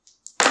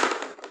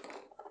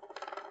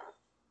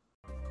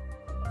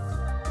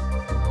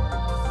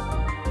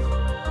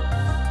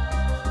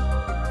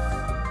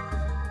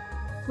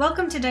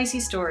Welcome to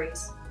Dicey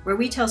Stories, where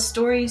we tell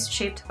stories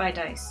shaped by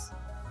dice.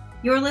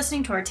 You're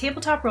listening to our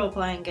tabletop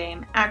role-playing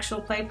game,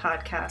 Actual Play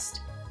Podcast,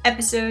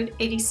 Episode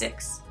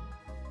 86.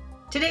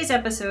 Today's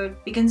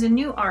episode begins a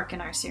new arc in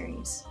our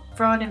series,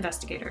 Fraud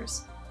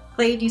Investigators,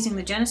 played using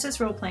the Genesis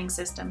role-playing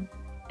system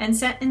and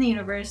set in the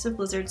universe of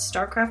Blizzard's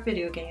StarCraft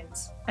video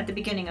games at the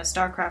beginning of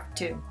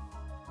StarCraft II.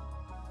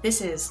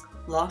 This is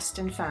Lost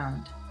and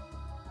Found.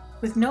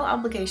 With no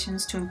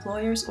obligations to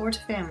employers or to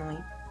family,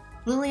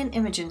 Lily and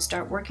Imogen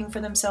start working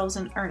for themselves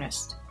in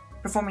earnest,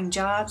 performing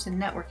jobs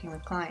and networking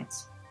with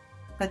clients.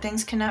 But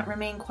things cannot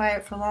remain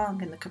quiet for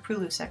long in the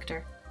Kaprulu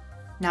sector,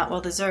 not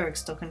while the Zerg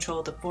still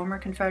control the former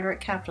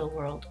Confederate capital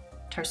world,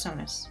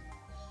 Tarsonis.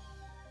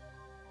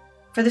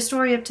 For the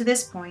story up to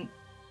this point,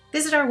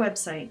 visit our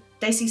website,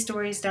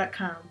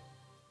 diceystories.com,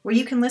 where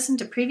you can listen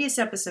to previous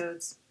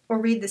episodes or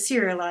read the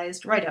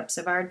serialized write-ups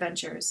of our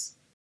adventures.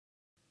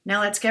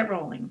 Now let's get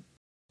rolling.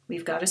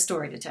 We've got a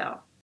story to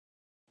tell.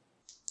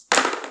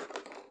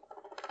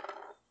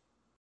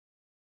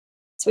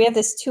 So we have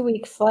this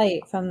 2-week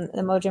flight from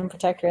the Mojang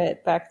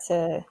Protectorate back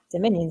to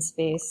Dominion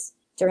space,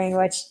 during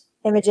which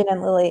Imogen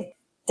and Lily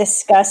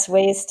discuss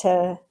ways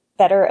to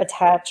better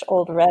attach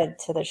Old Red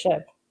to the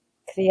ship.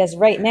 Because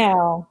right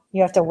now,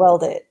 you have to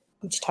weld it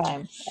each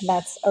time, and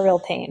that's a real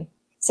pain.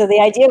 So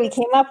the idea we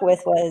came up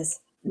with was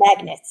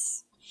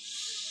magnets.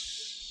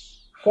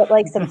 Get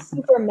like some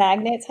super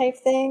magnet type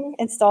thing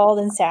installed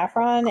in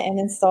Saffron and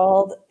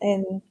installed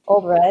in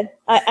Old Red.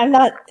 I'm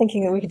not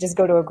thinking that we could just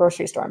go to a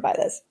grocery store and buy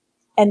this.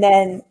 And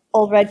then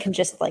Old Red can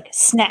just like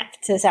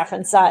snap to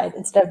Saffron's side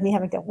instead of me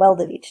having to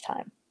weld it each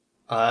time.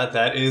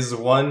 That is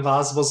one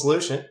possible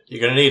solution.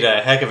 You're going to need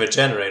a heck of a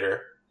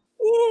generator.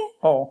 Yeah.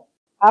 Oh.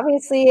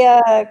 Obviously,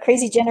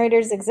 crazy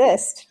generators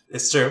exist.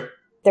 It's true.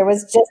 There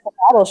was just a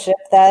battleship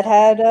that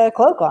had a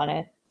cloak on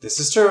it. This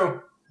is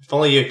true. If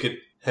only you could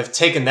have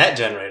taken that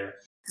generator.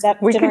 That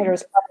generator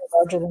is probably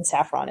larger than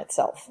Saffron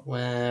itself.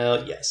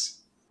 Well, yes.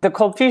 The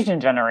cold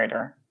fusion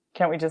generator.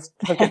 Can't we just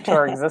hook it to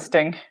our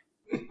existing?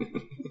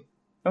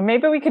 Or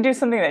maybe we could do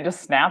something that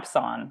just snaps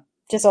on.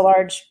 Just a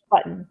large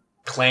button.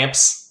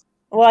 Clamps.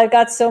 Well, I've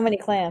got so many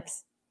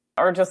clamps.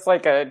 Or just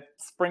like a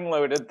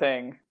spring-loaded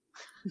thing.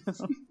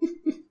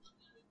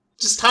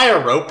 Just tie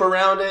a rope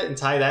around it and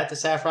tie that to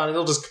Saffron.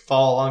 It'll just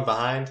fall along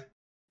behind.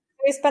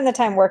 We spend the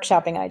time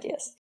workshopping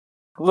ideas.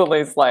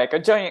 Lily's like, a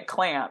giant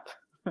clamp.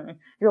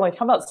 You're like,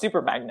 how about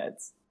super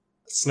magnets?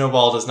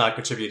 Snowball does not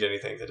contribute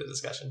anything to the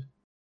discussion.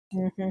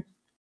 Mm-hmm.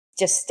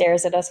 Just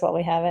stares at us while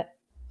we have it.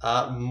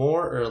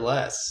 More or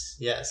less,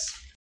 yes.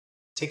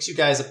 Takes you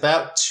guys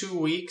about 2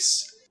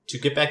 weeks to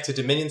get back to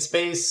Dominion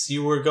space.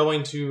 You were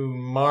going to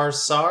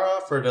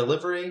Marsara for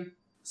delivery.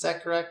 Is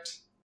that correct?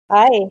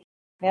 Hi.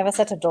 We have a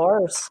set of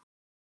doors.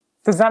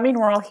 Does that mean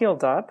we're all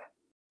healed up?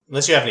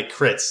 Unless you have any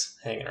crits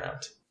hanging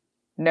around.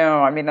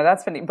 No, I mean,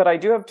 that's been... But I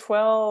do have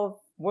 12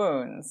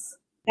 wounds.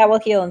 That will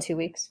heal in 2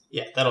 weeks.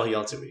 Yeah, that'll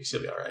heal in 2 weeks.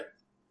 You'll be alright.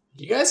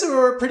 You guys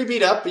are pretty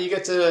beat up, but you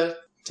get to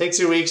take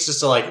 2 weeks just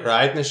to, like,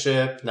 ride in the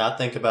ship, not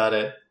think about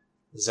it,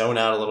 zone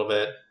out a little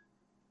bit.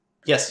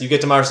 Yes, you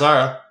get to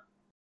Marsara.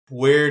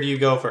 Where do you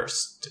go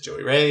first? To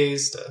Joey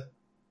Ray's?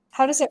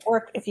 How does it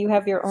work if you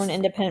have your own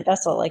independent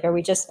vessel? Like, are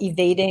we just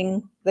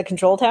evading the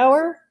control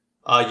tower?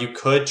 You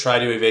could try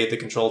to evade the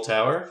control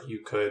tower. You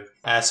could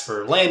ask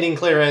for landing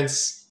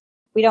clearance.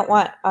 We don't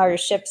want our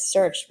ships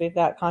searched. We've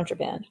got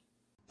contraband.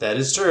 That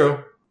is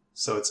true.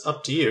 So it's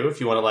up to you if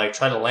you want to, like,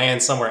 try to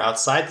land somewhere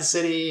outside the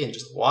city and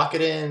just walk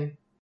it in.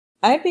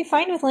 I'd be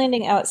fine with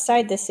landing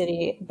outside the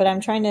city, but I'm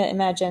trying to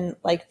imagine,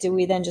 like, do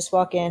we then just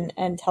walk in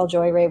and tell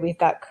Joey Ray we've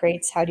got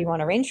crates? How do you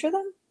want to arrange for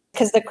them?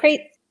 Because the crate,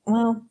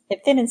 well,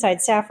 it fit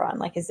inside Saffron.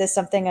 Like, is this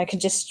something I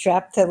could just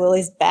strap to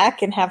Lily's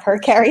back and have her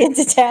carry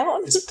into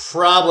town? It's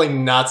probably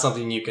not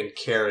something you can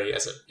carry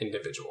as an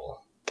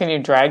individual. Can you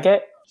drag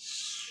it?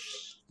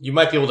 You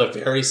might be able to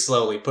very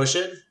slowly push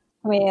it.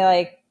 I mean,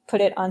 like,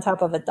 put it on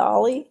top of a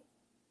dolly?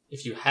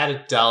 If you had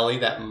a dolly,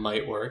 that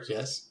might work,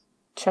 yes.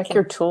 Check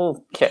your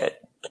toolkit.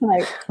 Can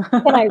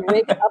I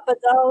rig up a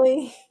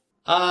dolly?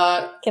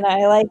 Can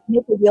I, like,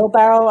 make a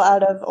wheelbarrow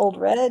out of Old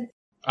Red?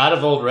 Out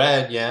of Old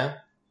Red, yeah.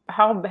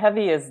 How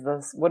heavy is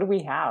this? What do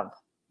we have?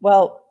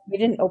 Well, we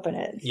didn't open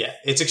it. Yeah,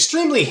 it's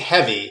extremely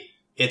heavy.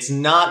 It's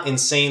not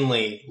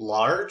insanely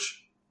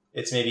large.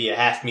 It's maybe a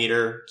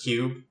half-meter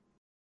cube.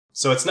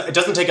 So it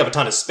doesn't take up a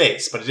ton of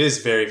space, but it is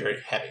very, very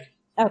heavy.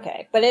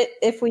 Okay, but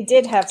if we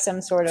did have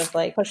some sort of,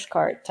 like, push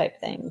cart type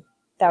thing,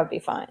 that would be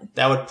fine.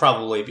 That would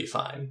probably be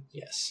fine,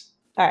 yes.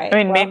 All right.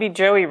 I mean, maybe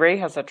Joey Ray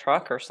has a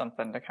truck or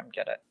something to come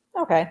get it.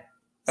 Okay.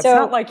 It's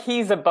not like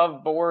he's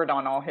above board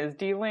on all his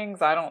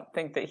dealings. I don't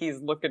think that he's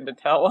looking to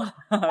tell us.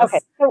 Okay,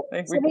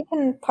 so we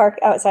can park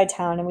outside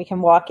town and we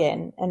can walk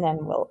in, and then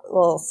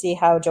we'll see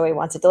how Joey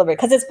wants it delivered.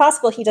 Because it's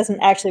possible he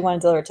doesn't actually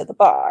want to deliver it to the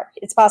bar.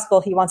 It's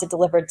possible he wants it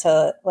delivered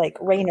to, like,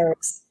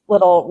 Rayner's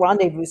little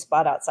rendezvous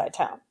spot outside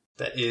town.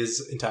 That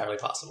is entirely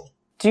possible.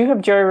 Do you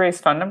have Joey Ray's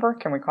phone number?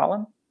 Can we call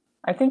him?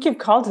 I think you've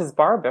called his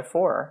bar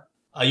before.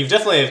 You've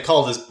definitely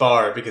called his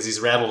bar because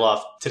he's rattled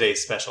off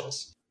today's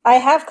specials. I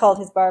have called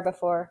his bar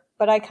before,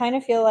 but I kind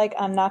of feel like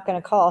I'm not going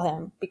to call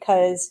him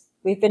because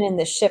we've been in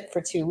this ship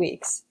for 2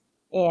 weeks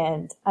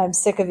and I'm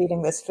sick of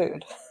eating this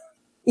food.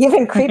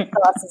 Even creep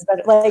sauce is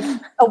better. Like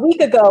a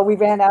week ago, we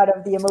ran out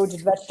of the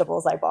emoji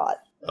vegetables I bought.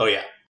 Oh,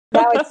 yeah.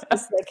 Now it's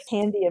just like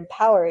candy and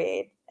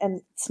Powerade,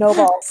 and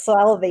Snowball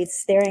salivates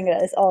staring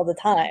at us all the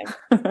time.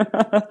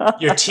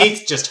 Your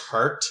teeth just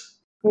hurt.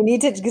 We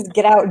need to just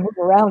get out and move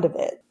around a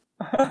bit.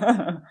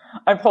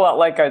 I pull out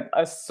like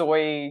a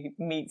soy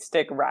meat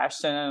stick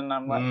ration and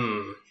I'm like,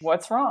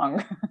 what's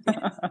wrong?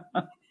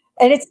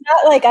 And it's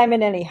not like I'm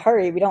in any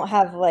hurry. We don't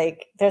have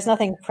there's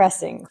nothing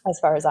pressing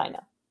as far as I know.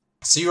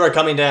 So you are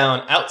coming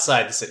down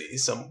outside the city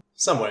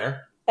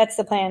somewhere. That's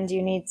the plan. Do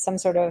you need some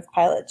sort of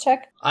pilot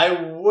check? I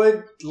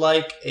would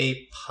like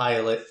a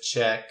pilot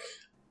check.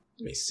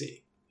 Let me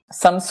see.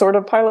 Some sort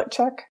of pilot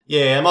check?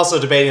 Yeah, I'm also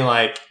debating,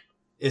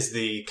 is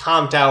the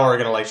comm tower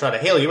going to, try to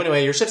hail you?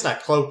 Anyway, your ship's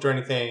not cloaked or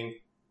anything.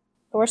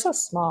 But we're so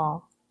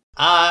small.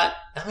 I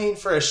mean,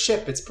 for a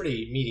ship, it's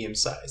pretty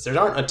medium-sized. There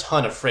aren't a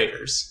ton of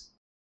freighters.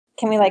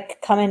 Can we,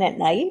 come in at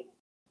night?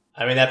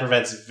 I mean, that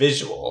prevents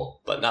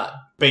visual, but not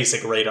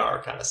basic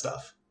radar kind of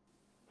stuff.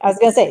 I was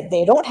going to say,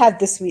 they don't have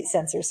the sweet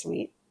sensor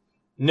suite.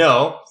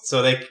 No,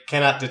 so they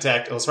cannot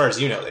detect, well, as far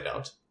as you know, they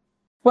don't.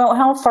 Well,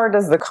 how far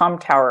does the comm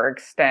tower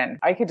extend?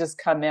 I could just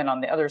come in on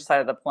the other side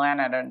of the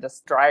planet and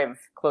just drive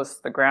close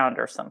to the ground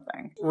or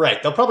something.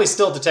 Right, they'll probably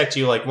still detect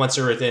you, once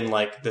you're within,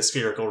 the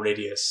spherical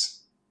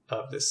radius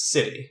of this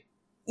city.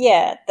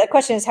 Yeah, the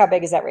question is how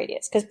big is that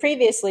radius? Because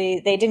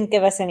previously, they didn't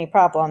give us any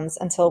problems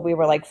until we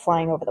were,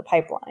 flying over the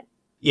pipeline.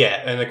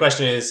 Yeah, and the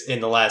question is,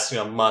 in the last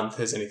month,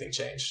 has anything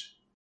changed?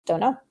 Don't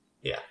know.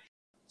 Yeah.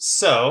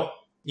 So,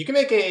 you can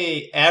make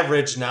a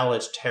average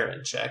knowledge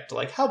Terran check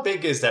to, how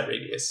big is that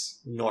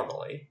radius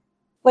normally?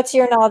 What's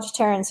your knowledge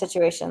Terran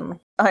situation?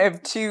 I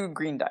have 2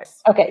 green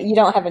dice. Okay, you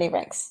don't have any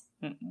ranks.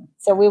 Mm-mm.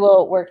 So we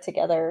will work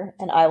together,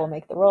 and I will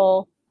make the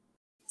roll.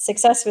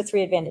 Success with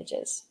 3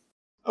 advantages.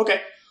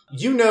 Okay.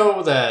 You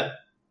know that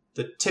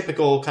the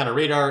typical kind of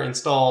radar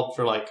installed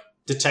for,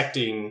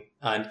 detecting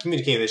and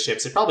communicating with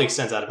ships, it probably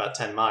extends out about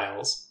 10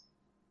 miles.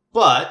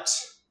 But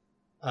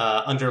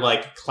under,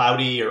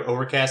 cloudy or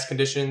overcast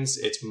conditions,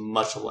 it's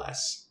much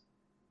less.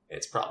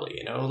 It's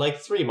probably,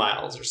 3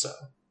 miles or so.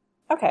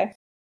 Okay.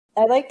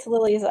 I liked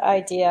Lily's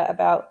idea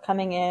about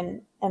coming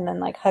in and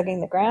then,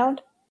 hugging the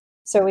ground.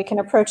 So we can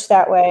approach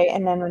that way,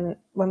 and then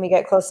when we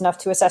get close enough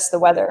to assess the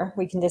weather,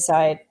 we can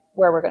decide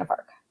where we're going to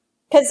park.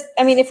 Because,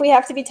 if we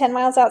have to be 10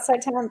 miles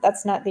outside town,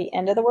 that's not the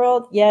end of the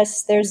world.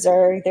 Yes, there's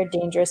Zerg. They're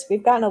dangerous.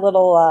 We've gotten a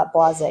little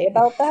blasé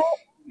about that.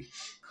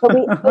 But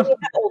we have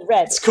Old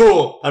Red. It's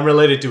cool. I'm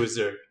related to a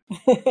Zerg.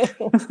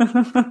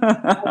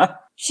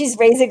 She's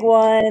raising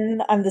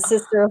one. I'm the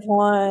sister of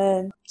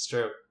one. It's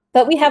true.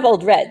 But we have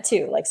Old Red,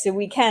 too. So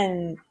we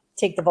can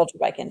take the Vulture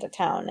Bike into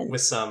town.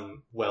 With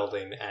some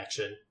welding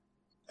action.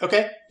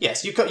 Okay.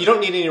 Yes, you don't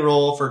need any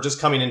roll for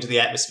just coming into the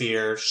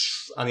atmosphere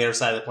on the other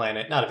side of the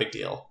planet. Not a big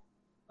deal.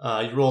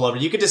 You roll over.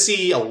 You get to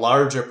see a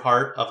larger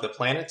part of the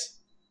planet.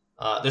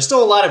 There's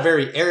still a lot of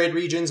very arid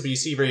regions, but you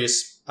see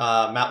various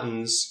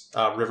mountains,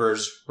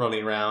 rivers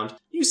rolling around.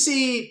 You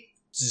see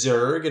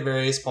Zerg at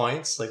various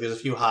points. There's a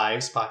few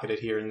hives pocketed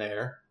here and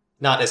there.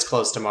 Not as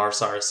close to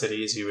Marsara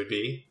City as you would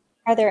be.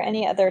 Are there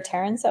any other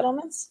Terran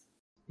settlements?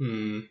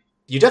 You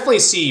definitely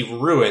see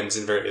ruins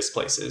in various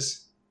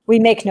places. We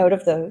make note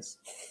of those.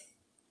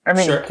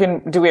 Sure.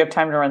 Do we have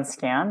time to run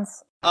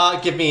scans?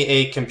 Give me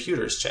a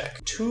computers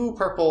check. 2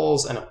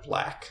 purples and a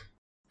black.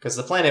 Because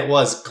the planet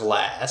was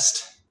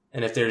glassed.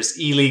 And if there's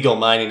illegal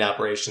mining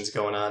operations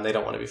going on, they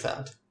don't want to be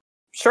found.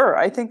 Sure.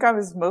 I think I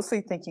was mostly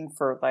thinking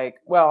for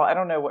I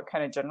don't know what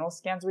kind of general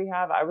scans we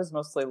have. I was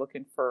mostly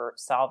looking for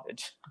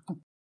salvage.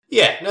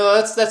 Yeah, no,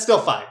 that's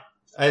still fine.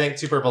 I think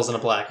 2 purples and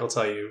a black will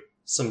tell you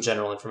some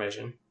general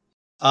information.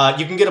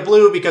 You can get a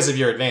blue because of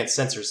your advanced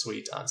sensor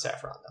suite on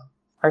Saffron, though.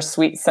 Our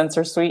sweet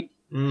sensor suite?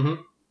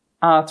 Mm-hmm.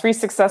 3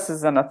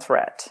 successes and a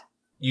threat.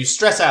 You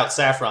stress out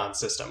Saffron's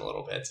system a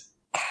little bit.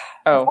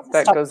 Oh,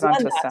 that goes on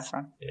to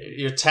Saffron.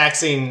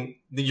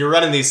 You're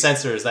running these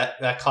sensors,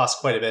 that costs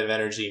quite a bit of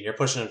energy, and you're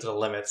pushing them to the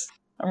limits.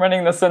 I'm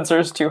running the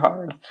sensors too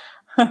hard.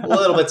 A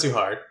little bit too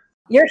hard.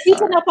 You're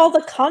heating up all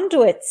the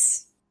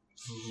conduits.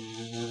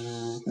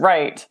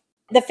 Right.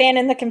 The fan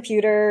in the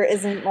computer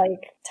isn't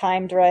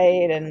timed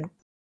right, and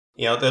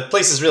the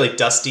place is really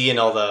dusty and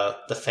all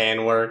the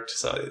fan worked,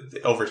 so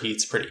it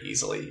overheats pretty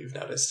easily, you've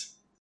noticed.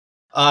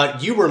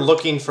 You were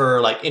looking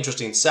for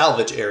interesting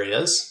salvage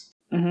areas.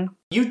 Mm-hmm.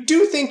 You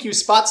do think you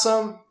spot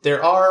some.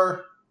 There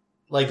are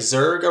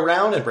Zerg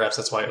around, and perhaps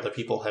that's why other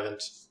people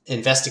haven't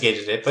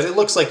investigated it, but it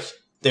looks like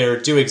there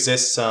do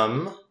exist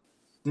some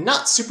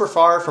not super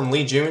far from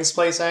Lee Jun's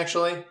place,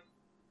 actually.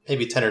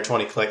 Maybe 10 or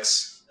 20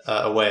 clicks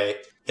away.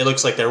 It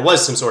looks like there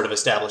was some sort of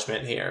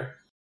establishment here.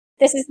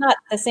 This is not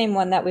the same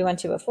one that we went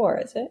to before,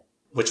 is it?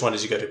 Which one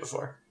did you go to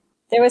before?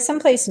 There was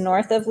someplace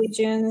north of Lee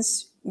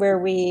Jun's where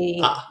we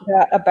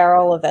got a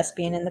barrel of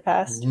Vespene in the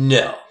past.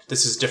 No,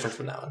 this is different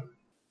from that one.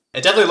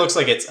 It definitely looks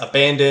like it's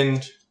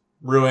abandoned,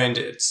 ruined.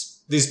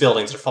 These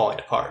buildings are falling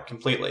apart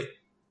completely.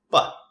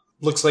 But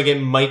looks like it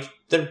might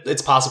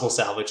It's possible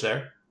salvage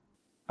there.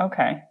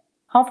 Okay.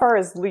 How far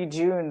is Lee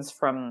June's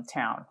from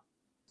town?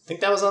 I think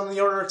that was on the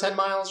order of 10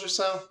 miles or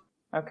so.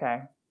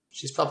 Okay.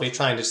 She's probably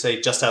trying to stay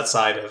just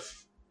outside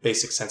of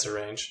basic sensor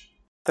range.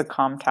 The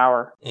comm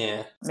tower.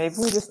 Yeah. Maybe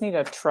we just need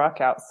a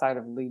truck outside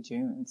of Lee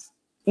June's.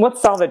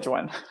 What's salvage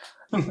one?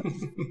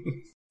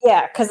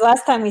 Yeah, because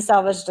last time we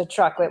salvaged a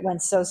truck, it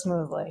went so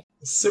smoothly.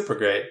 Super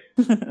great.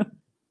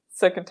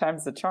 Second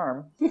time's the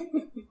charm.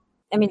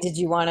 I mean, did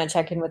you want to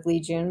check in with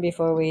Lee June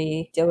before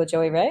we deal with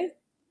Joey Ray?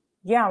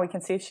 Yeah, we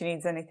can see if she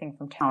needs anything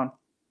from town.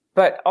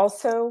 But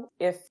also,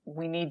 if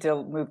we need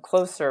to move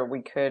closer,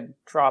 we could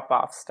drop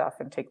off stuff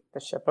and take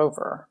the ship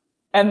over.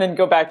 And then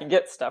go back and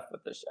get stuff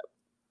with the ship.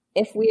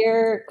 If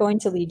we're going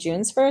to Lee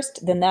June's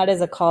first, then that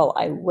is a call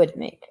I would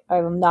make. I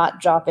will not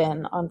drop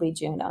in on Lee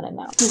June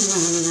unannounced.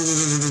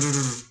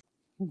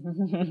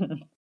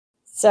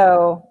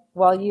 So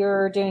while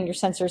you're doing your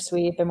sensor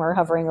sweep and we're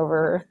hovering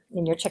over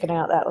and you're checking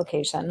out that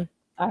location,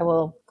 I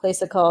will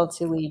place a call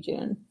to Lee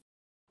June.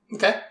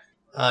 Okay.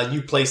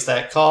 You place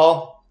that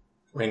call.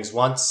 Rings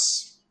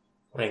once.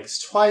 Rings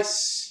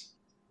twice.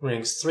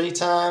 Rings 3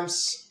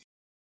 times.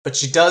 But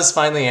she does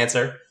finally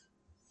answer.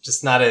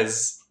 Just not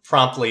as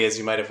promptly as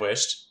you might have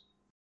wished.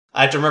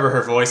 I have to remember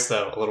her voice,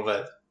 though, a little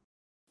bit.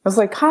 I was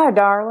like, hi,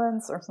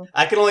 darlings, or something.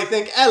 I can only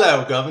think,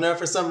 hello, governor,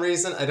 for some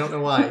reason. I don't know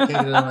why. I can't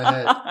get it out of my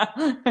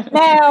head.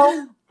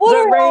 Now, what The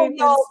are all rain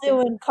y'all is-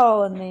 doing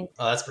calling me?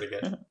 Oh, that's pretty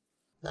good.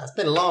 Now, it's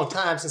been a long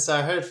time since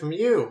I heard from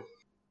you.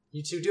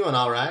 You two doing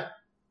all right?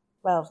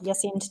 Well, you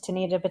seemed to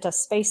need a bit of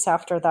space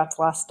after that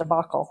last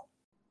debacle.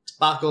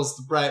 Debacle's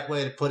the right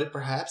way to put it,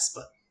 perhaps,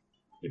 but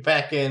you're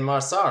back in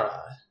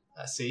Marsara,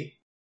 I see.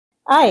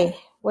 Aye,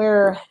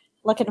 we're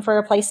looking for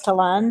a place to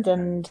land,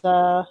 and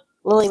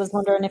Lily was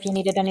wondering if you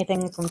needed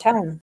anything from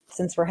town,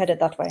 since we're headed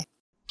that way.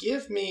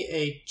 Give me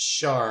a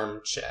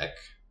charm check.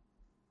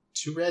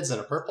 2 reds and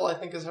a purple, I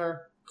think, is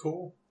her.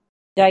 Cool.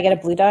 Do I get a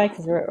blue die?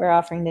 Because we're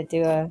offering to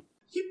do a...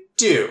 You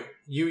do.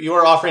 You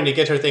are offering to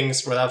get her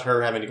things without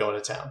her having to go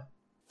into town.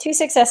 2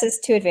 successes,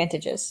 2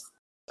 advantages.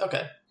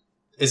 Okay.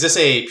 Is this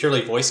a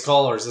purely voice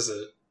call, or is this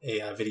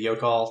a video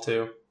call,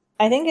 too?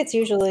 I think it's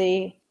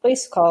usually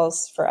voice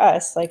calls for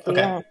us. Like, we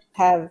Okay. don't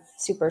have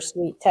super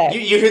sweet tech. You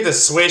hear the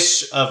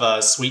swish of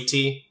a sweet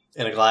tea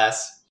in a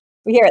glass.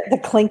 We hear the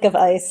clink of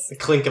ice. The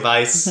clink of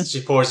ice.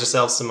 She pours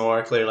herself some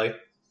more, clearly.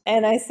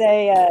 And I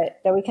say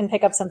that we can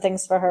pick up some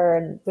things for her,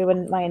 and we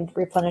wouldn't mind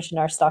replenishing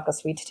our stock of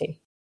sweet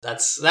tea.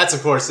 That's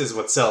of course, is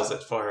what sells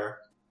it for her.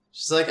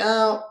 She's like,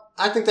 oh,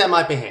 I think that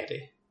might be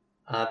handy.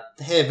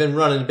 The hay have been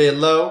running a bit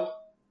low,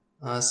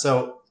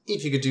 so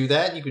if you could do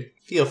that, you could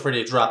feel free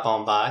to drop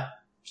on by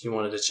if you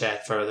wanted to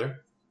chat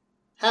further.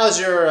 How's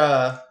your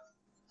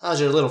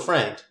little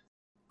friend?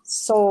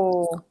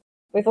 So,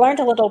 we've learned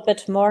a little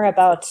bit more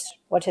about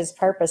what his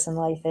purpose in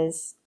life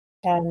is,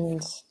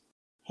 and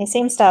he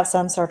seems to have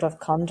some sort of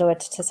conduit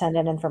to send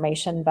in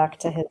information back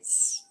to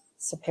his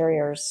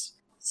superiors.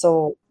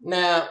 So,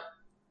 Now,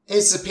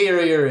 his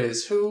superior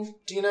is who?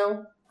 Do you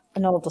know?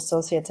 an old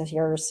associate of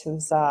yours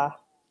who's no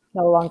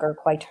longer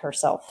quite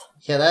herself.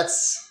 Yeah,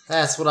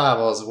 that's what I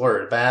was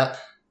worried about.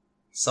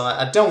 So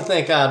I don't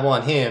think I'd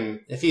want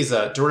him, if he's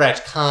a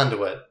direct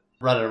conduit,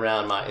 running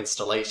around my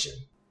installation.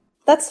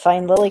 That's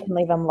fine. Lily can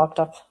leave him locked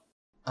up.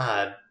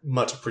 I'd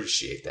much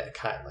appreciate that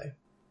kindly.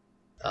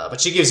 But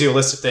she gives you a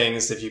list of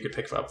things if you could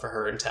pick up for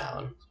her in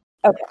town.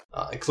 Okay.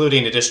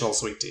 Including additional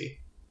sweet tea.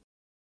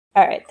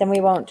 All right, then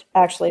we won't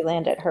actually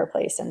land at her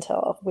place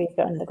until we've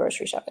done the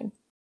grocery shopping.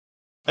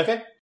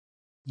 Okay.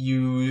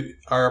 You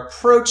are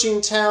approaching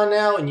town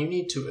now, and you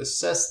need to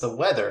assess the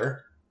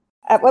weather.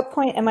 At what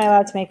point am I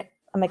allowed to make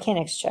a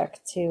mechanics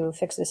check to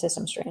fix the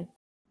system strain?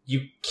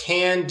 You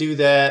can do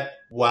that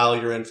while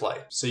you're in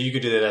flight. So you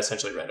could do that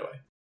essentially right away.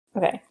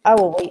 Okay, I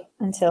will wait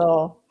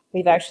until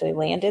we've actually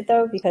landed,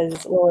 though,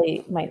 because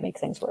Lily might make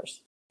things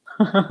worse.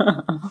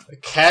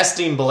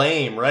 Casting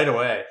blame right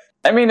away.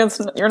 I mean,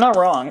 you're not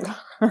wrong.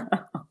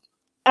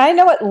 I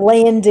know what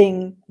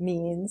landing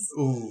means.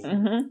 Ooh,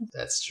 Mm-hmm.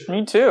 that's true.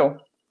 Me too.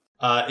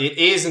 It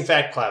is, in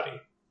fact, cloudy.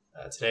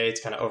 Today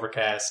it's kind of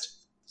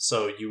overcast,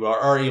 so you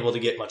are able to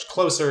get much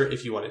closer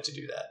if you wanted to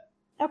do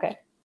that. Okay.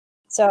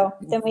 So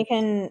then we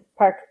can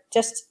park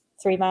just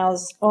 3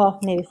 miles, well,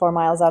 maybe 4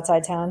 miles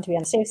outside town to be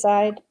on the safe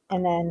side,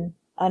 and then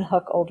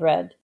unhook Old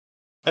Red.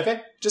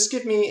 Okay, just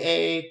give me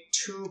a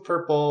 2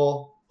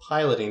 purple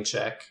piloting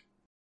check.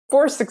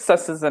 4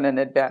 successes and an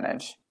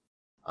advantage.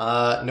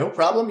 No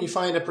problem. You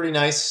find a pretty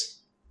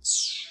nice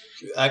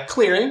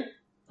clearing.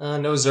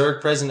 No Zerg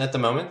present at the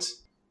moment.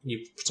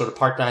 You sort of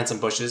park behind some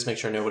bushes, make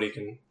sure nobody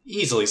can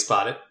easily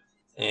spot it.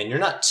 And you're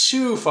not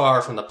too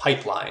far from the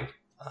pipeline,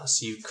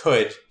 so you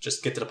could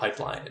just get to the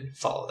pipeline and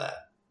follow that.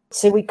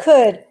 So we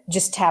could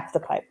just tap the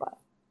pipeline.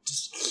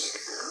 Just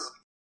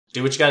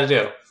do what you gotta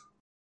do.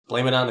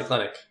 Blame it on the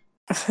clinic.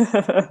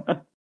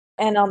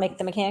 And I'll make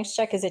the mechanics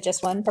check. Is it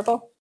just 1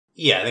 purple?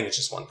 Yeah, I think it's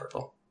just 1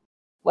 purple.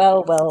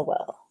 Well, well,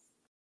 well.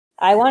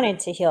 I wanted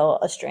to heal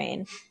a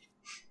strain,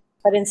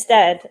 but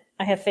instead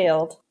I have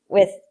failed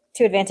with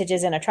 2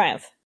 advantages and a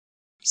triumph.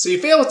 So you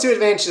fail with 2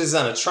 advantages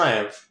on a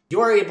triumph.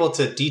 You are able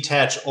to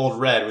detach Old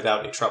Red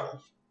without any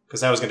trouble,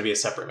 because that was going to be a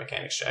separate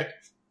mechanics check.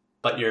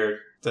 But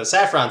the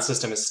Saffron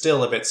system is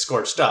still a bit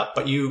scorched up,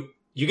 but you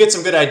get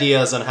some good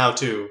ideas on how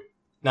to,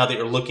 now that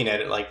you're looking at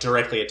it, like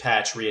directly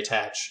attach,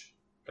 reattach,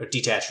 or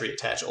detach,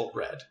 reattach Old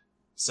Red.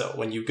 So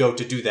when you go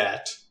to do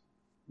that,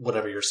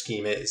 whatever your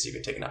scheme is, you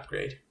can take an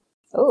upgrade.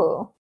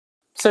 Ooh.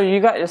 So you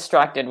got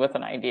distracted with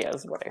an idea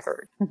is what I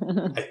heard.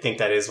 I think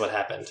that is what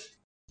happened.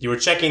 You were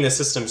checking the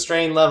system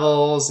strain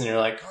levels, and you're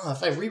like, oh,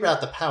 if I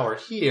reroute the power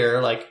here,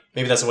 like,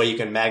 maybe that's a way you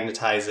can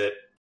magnetize it.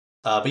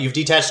 But you've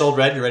detached Old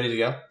Red, you're ready to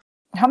go?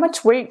 How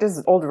much weight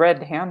does Old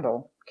Red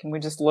handle? Can we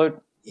just load?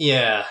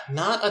 Yeah,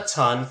 not a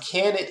ton.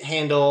 Can it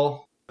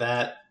handle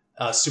that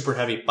super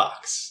heavy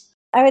box?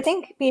 I would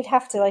think we'd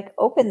have to, like,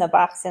 open the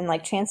box and,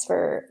 like,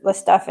 transfer the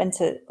stuff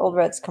into Old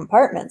Red's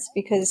compartments,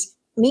 because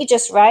me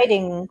just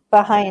riding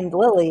behind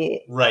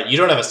Lily... Right, you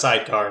don't have a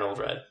sidecar in Old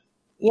Red.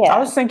 Yeah. I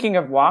was thinking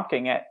of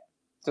walking it,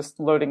 just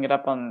loading it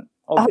up on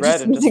Old Red.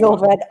 Just using Old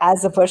Red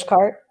as a push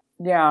cart?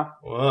 Yeah.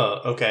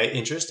 Whoa, okay,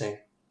 interesting.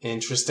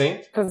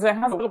 Because it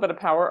has a little bit of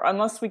power,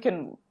 unless we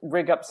can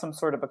rig up some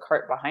sort of a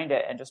cart behind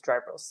it and just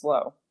drive real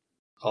slow.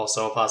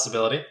 Also a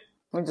possibility.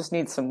 We just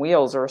need some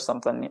wheels or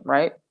something,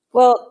 right?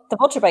 Well, the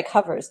Vulture Bike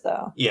hovers,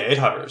 though. Yeah, it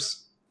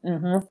hovers.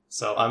 Mm-hmm.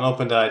 So I'm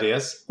open to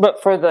ideas.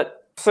 But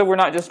so we're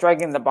not just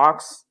dragging the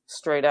box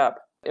straight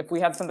up. If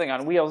we had something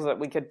on wheels that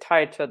we could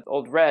tie to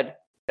Old Red,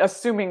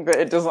 assuming that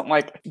it doesn't,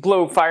 like,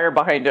 blow fire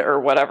behind it or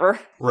whatever.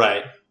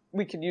 Right.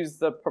 We could use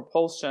the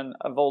propulsion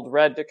of Old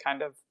Red to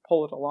kind of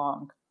pull it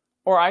along.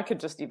 Or I could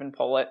just even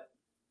pull it.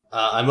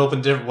 I'm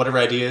open to whatever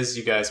ideas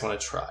you guys want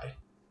to try.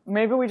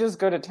 Maybe we just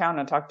go to town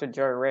and talk to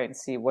Joey Ray and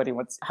see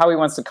how he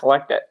wants to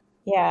collect it.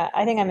 Yeah,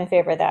 I think I'm in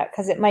favor of that,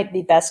 because it might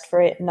be best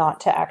for it not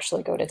to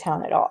actually go to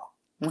town at all.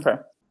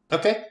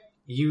 Okay.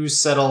 You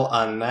settle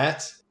on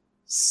that.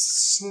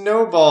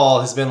 Snowball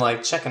has been,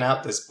 like, checking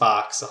out this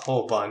box a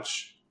whole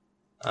bunch.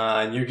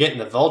 And you're getting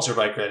the Vulture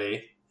Bike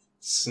ready.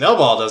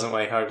 Snowball doesn't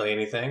weigh hardly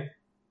anything.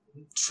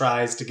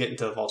 Tries to get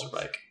into the Vulture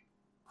Bike.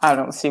 I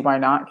don't see why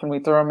not. Can we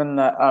throw him in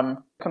the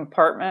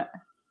compartment?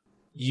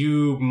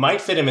 You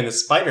might fit him in the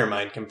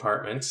Spider-Mine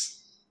compartment.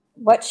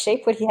 What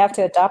shape would he have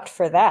to adopt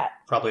for that?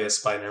 Probably a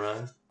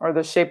Spider-Mine. Or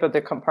the shape of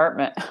the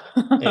compartment?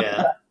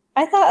 Yeah.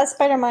 I thought a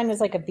Spider-Mine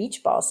was like a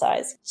beach ball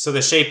size. So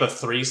the shape of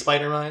 3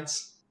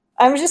 Spider-Mines?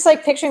 I'm just,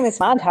 like, picturing this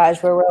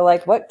montage where we're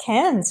like, what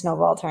can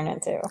Snowball turn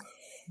into?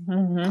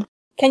 Mm-hmm.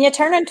 Can you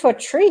turn into a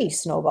tree,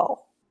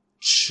 Snowball?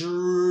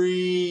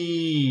 Tree.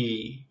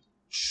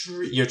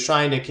 You're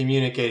trying to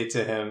communicate it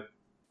to him.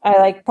 I,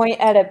 like, point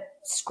at a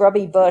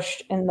scrubby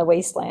bush in the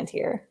wasteland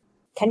here.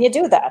 Can you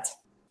do that?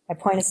 I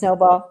point at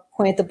Snowball,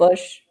 point at the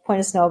bush, point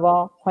at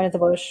Snowball, point at the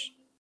bush.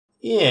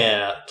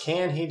 Yeah,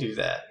 can he do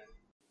that?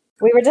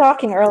 We were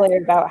talking earlier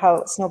about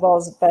how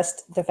Snowball's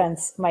best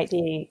defense might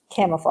be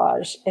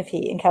camouflage if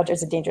he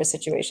encounters a dangerous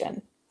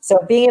situation. So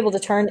being able to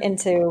turn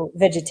into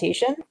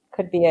vegetation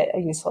could be a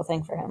useful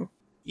thing for him.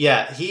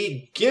 Yeah,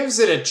 he gives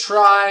it a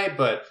try,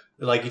 but,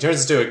 like, he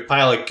turns into a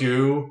pile of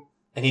goo,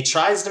 and he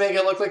tries to make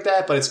it look like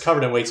that, but it's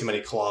covered in way too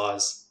many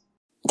claws.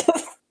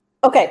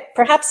 Okay,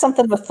 perhaps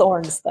something with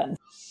thorns then.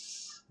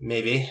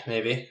 Maybe.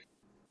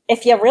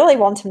 If you really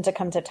want him to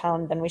come to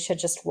town, then we should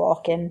just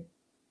walk in.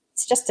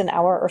 It's just an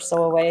hour or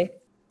so away.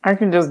 I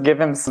can just give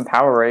him some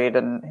Powerade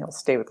and he'll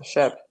stay with the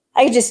ship.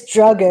 I could just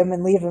drug him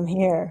and leave him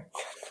here.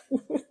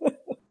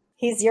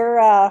 He's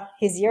your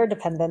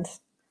dependent.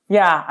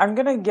 Yeah, I'm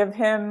going to give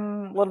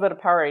him a little bit of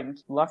Powerade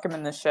and lock him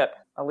in the ship.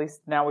 At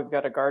least now we've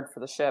got a guard for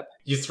the ship.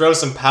 You throw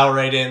some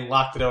Powerade in,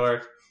 lock the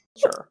door.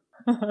 Sure.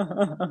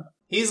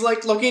 He's,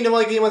 like, looking to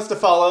like he wants to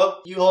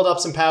follow. You hold up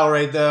some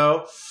Powerade,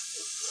 though.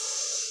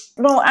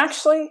 Well,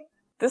 actually,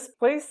 this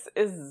place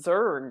is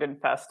Zerg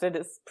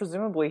infested.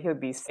 Presumably he'll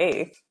be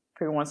safe if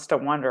he wants to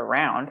wander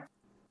around.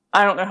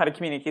 I don't know how to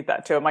communicate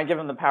that to him. I give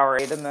him the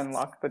Powerade and then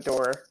lock the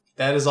door.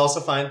 That is also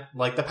fine.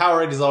 Like, the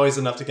Powerade is always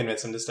enough to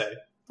convince him to stay.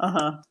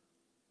 Uh-huh.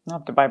 I'll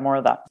have to buy more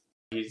of that.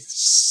 He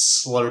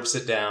slurps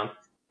it down.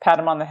 Pat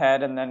him on the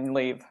head and then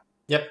leave.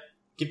 Yep.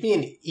 Give me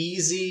an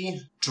easy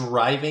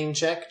driving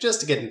check just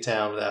to get in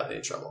town without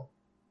any trouble.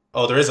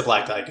 Oh, there is a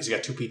black die because you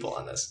got 2 people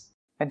on this.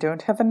 I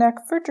don't have a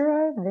knack for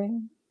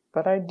driving,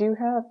 but I do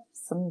have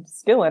some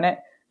skill in it.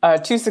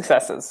 2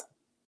 successes.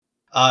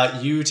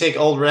 You take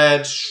Old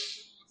Red.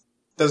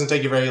 Doesn't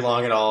take you very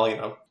long at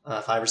all,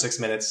 5 or 6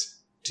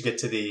 minutes to get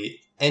to the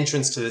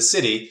entrance to the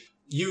city.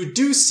 You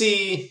do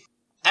see,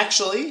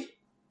 actually,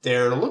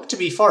 there look to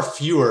be far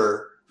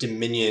fewer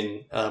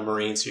Dominion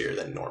Marines here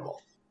than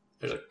normal.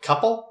 There's a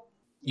couple.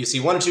 You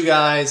see 1 or 2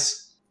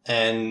 guys,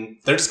 and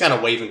they're just kind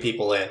of waving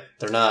people in.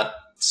 They're not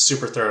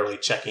super thoroughly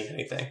checking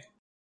anything.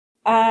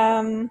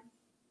 I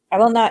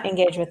will not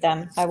engage with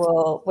them. I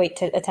will wait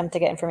to attempt to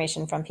get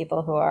information from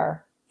people who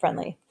are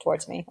friendly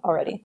towards me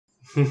already.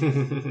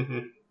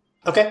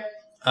 Okay.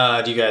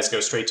 Do you guys go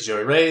straight to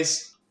Joey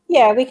Ray's?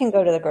 Yeah, we can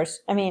go to the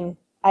grocery. I mean,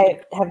 I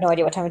have no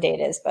idea what time of day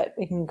it is, but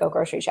we can go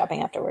grocery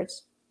shopping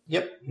afterwards.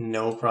 Yep,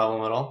 no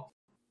problem at all.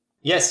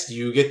 Yes,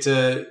 you get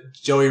to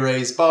Joey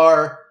Ray's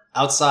bar.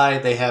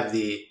 Outside, they have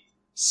the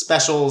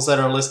specials that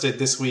are listed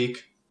this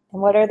week.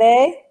 And what are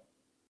they?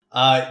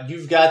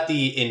 You've got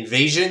the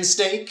invasion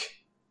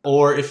steak,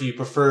 or if you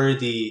prefer,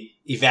 the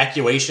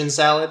evacuation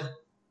salad.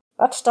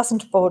 That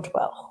doesn't bode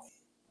well.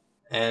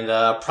 And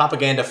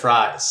propaganda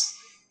fries.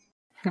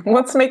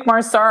 Let's make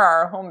Marsara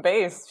our home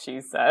base,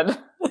 she said.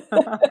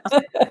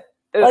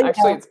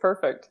 Actually, it's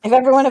perfect. If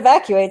everyone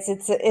evacuates,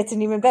 it's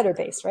an even better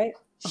base, right?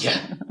 Yeah.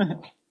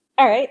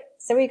 All right,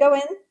 so we go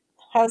in.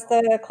 How's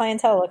the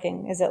clientele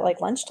looking? Is it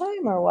like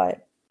lunchtime or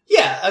what?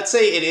 Yeah, I'd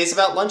say it is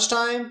about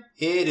lunchtime.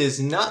 It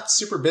is not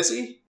super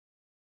busy.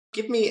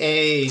 Give me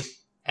a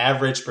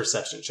average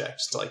perception check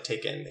just to like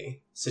take in the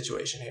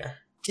situation here.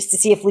 Just to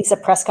see if Lisa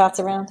Prescott's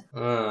around?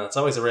 It's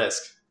always a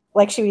risk.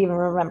 Like she would even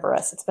remember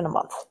us. It's been a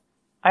month.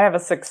 I have a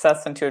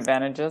success and 2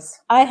 advantages.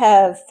 I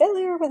have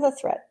failure with a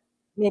threat.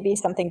 Maybe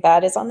something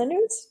bad is on the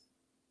news?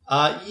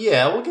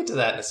 Yeah, we'll get to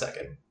that in a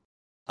second.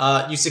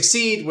 You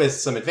succeed with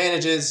some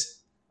advantages.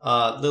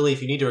 Lily,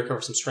 if you need to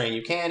recover some strain,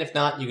 you can. If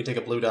not, you can take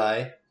a blue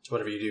die to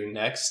whatever you do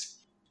next.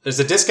 There's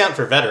a discount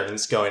for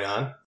veterans going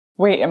on.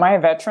 Wait, am I a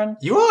veteran?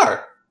 You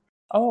are!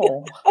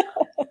 Oh.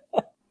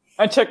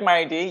 I checked my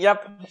ID.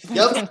 Yep.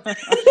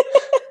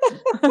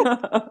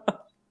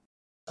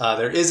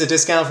 There is a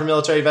discount for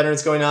military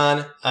veterans going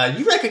on.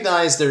 You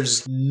recognize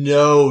there's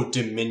no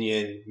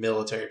Dominion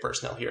military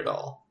personnel here at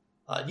all.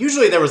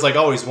 Usually there was like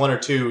always 1 or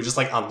 2 just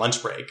like on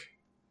lunch break.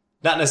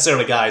 Not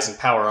necessarily guys in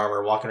power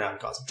armor walking around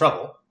causing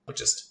trouble, but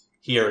just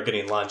here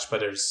getting lunch, but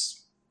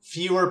there's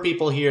fewer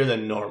people here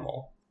than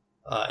normal.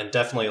 And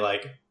definitely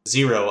like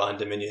 0 on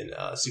Dominion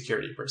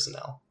security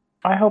personnel.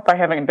 I hope I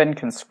haven't been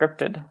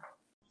conscripted.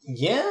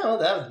 Yeah, well,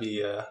 that'd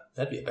be a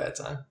bad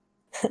time.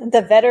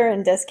 The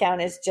veteran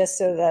discount is just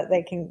so that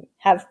they can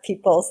have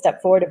people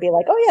step forward and be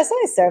like, oh, yes,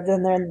 I served.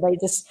 And then they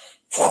just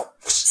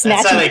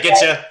snatch. That's how they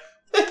get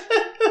you.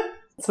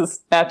 It's a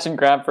snatch and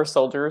grab for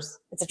soldiers.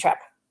 It's a trap.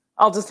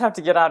 I'll just have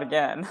to get out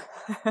again.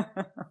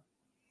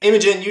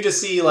 Imogen, you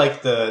just see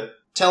like the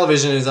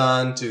television is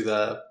on to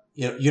the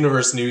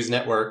Universe News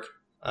Network.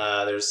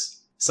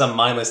 There's some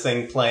mindless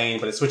thing playing,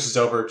 but it switches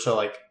over to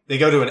like, they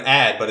go to an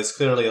ad, but it's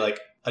clearly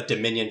like a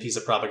Dominion piece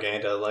of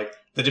propaganda. Like,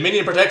 the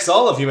Dominion protects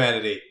all of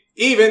humanity.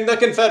 Even the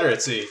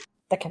Confederacy.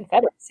 The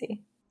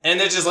Confederacy?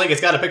 And it's just like,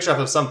 it's got a picture up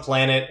of some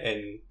planet,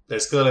 and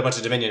there's clearly a bunch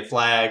of Dominion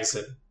flags,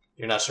 and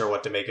you're not sure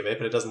what to make of it,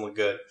 but it doesn't look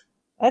good.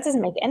 That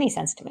doesn't make any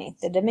sense to me.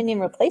 The Dominion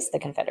replaced the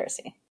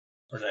Confederacy.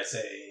 Or did I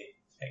say...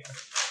 Hang on.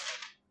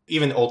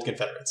 Even old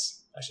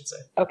Confederates, I should say.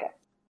 Okay.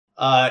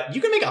 You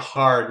can make a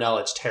hard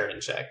knowledge Terran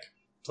check.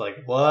 To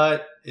like,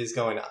 what is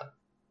going on?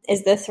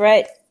 Is the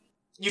threat...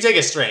 You take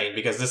a strain,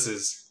 because this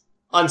is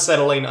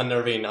unsettling,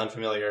 unnerving,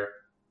 unfamiliar,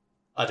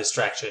 a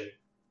distraction.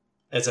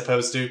 As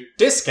opposed to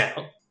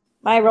discount.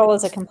 My roll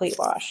is a complete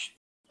wash.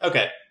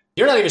 Okay.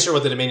 You're not even sure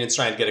what the Dominion's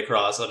trying to get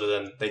across other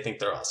than they think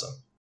they're awesome.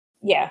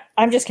 Yeah,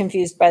 I'm just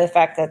confused by the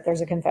fact that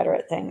there's a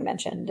Confederate thing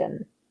mentioned,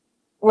 and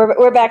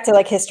we're back to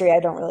like history I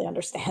don't really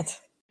understand.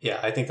 Yeah,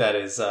 I think that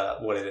is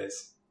what it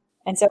is.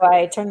 And so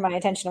I turn my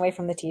attention away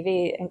from the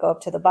TV and go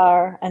up to the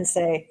bar and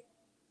say,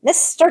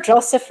 Mr.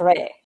 Joseph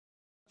Ray.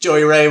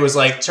 Joey Ray was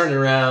like turning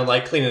around,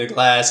 like cleaning a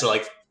glass or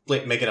like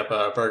making up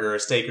a burger or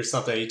steak or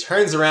something. He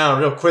turns around,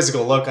 real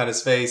quizzical look on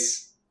his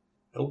face.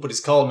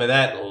 Nobody's called me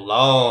that in a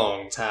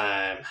long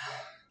time.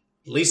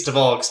 Least of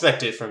all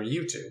expect it from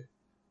you two.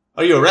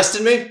 Are you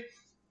arresting me?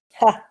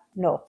 Ha,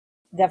 no,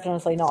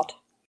 definitely not.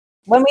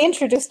 When we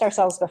introduced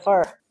ourselves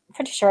before, I'm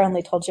pretty sure I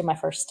only told you my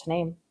first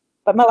name.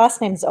 But my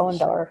last name's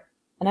Owendower,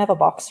 and I have a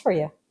box for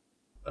you.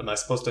 Am I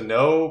supposed to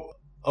know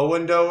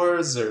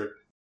Owendowers or...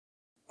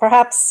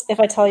 Perhaps if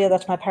I tell you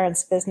that my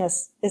parents'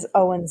 business is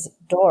Owen's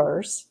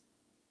Doors.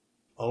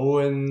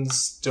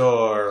 Owen's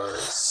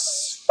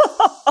Doors.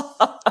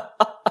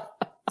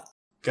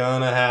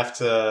 Gonna have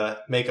to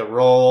make a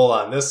roll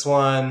on this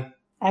one.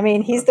 I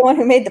mean, he's the one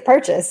who made the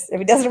purchase. If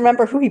he doesn't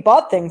remember who he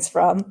bought things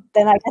from,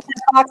 then I guess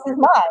that box is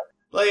mine.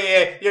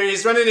 Like, yeah,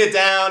 he's running it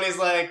down. He's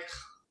like,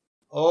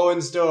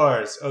 Owen's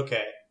Doors.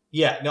 Okay.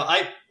 Yeah, no,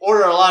 I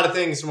order a lot of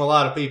things from a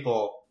lot of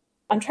people.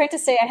 I'm trying to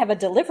say I have a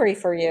delivery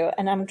for you,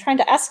 and I'm trying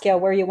to ask you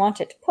where you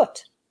want it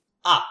put.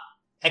 Ah,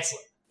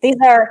 excellent. These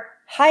are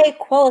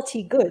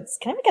high-quality goods.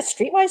 Can I make a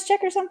streetwise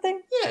check or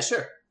something? Yeah,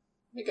 sure.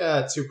 Make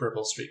a 2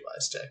 purple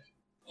streetwise check.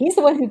 He's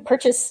the one who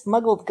purchased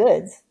smuggled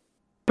goods.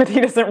 But he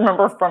doesn't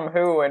remember from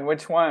who and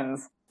which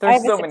ones.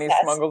 There's so many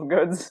success. smuggled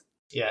goods.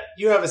 Yeah,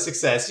 you have a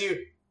success.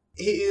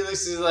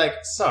 He's like,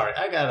 sorry,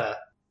 I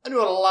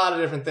do a lot of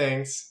different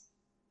things.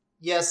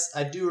 Yes,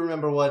 I do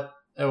remember what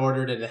I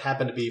ordered, and it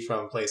happened to be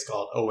from a place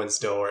called Owen's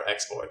Door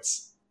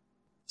Exports.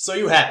 So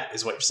you have it,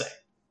 is what you're saying.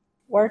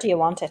 Where do you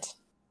want it?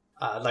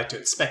 I'd like to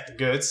inspect the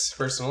goods,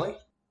 personally.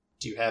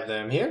 Do you have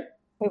them here?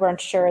 We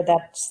weren't sure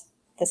that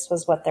this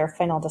was what their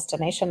final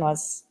destination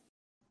was.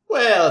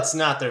 Well, it's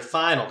not their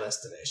final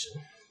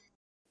destination.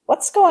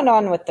 What's going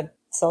on with the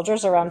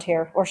soldiers around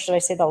here? Or should I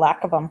say the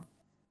lack of them?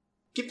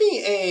 Give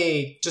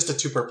me just a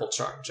 2 purple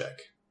charm check.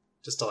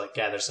 Just to,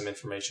 gather some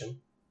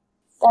information.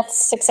 That's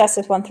success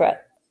with 1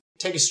 threat.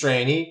 Take a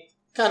strain. He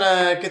kind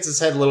of gets his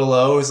head a little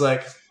low. He's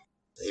like,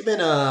 They've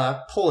been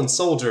pulling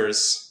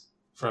soldiers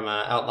from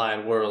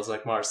outlying worlds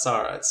like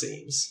Marsara, it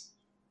seems.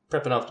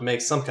 Prepping up to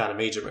make some kind of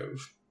major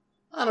move.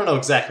 I don't know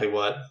exactly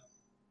what.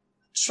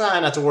 Try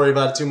not to worry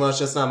about it too much,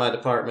 that's not my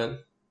department.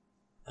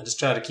 I just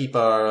try to keep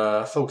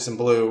our folks in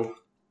blue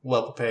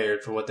well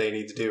prepared for what they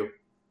need to do.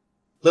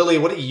 Lily,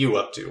 what are you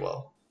up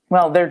to?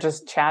 Well, they're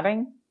just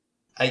chatting.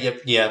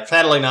 Yeah,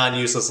 paddling on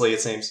uselessly,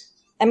 it seems.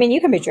 I mean,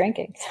 you can be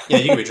drinking. Yeah,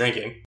 you can be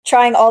drinking.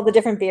 Trying all the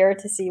different beer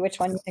to see which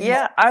one you think.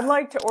 Yeah, I'd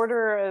like to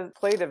order a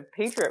plate of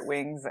Patriot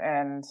Wings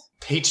and...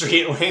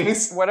 Patriot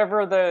Wings?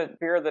 Whatever the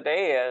beer of the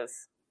day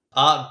is.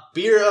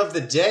 Beer of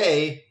the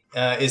day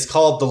is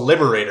called the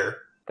Liberator.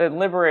 The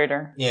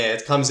Liberator. Yeah,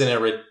 it comes in a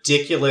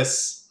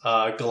ridiculous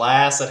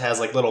glass that has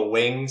like little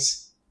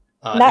wings.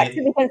 Not to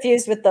be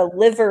confused with the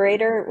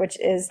Liverator, which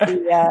is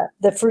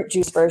the fruit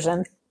juice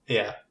version.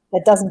 Yeah.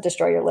 That doesn't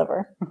destroy your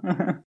liver.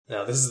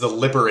 No, this is the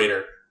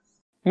Liberator.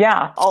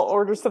 Yeah, I'll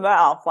order some of that.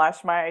 I'll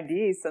flash my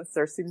ID since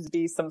there seems to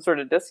be some sort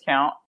of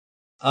discount.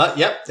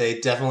 Yep, they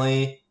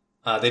definitely,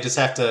 they just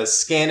have to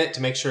scan it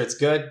to make sure it's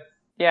good.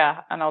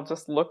 Yeah, and I'll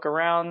just look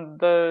around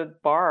the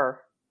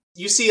bar.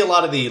 You see a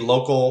lot of the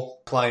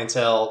local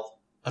clientele,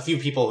 a few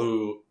people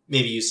who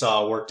maybe you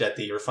saw worked at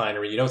the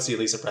refinery. You don't see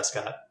Lisa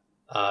Prescott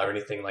or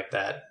anything like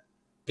that.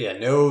 But yeah,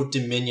 no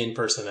Dominion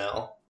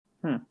personnel.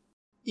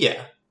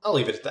 Yeah, I'll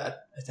leave it at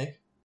that, I think.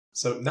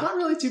 So not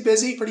really too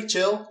busy, pretty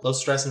chill, low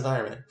stress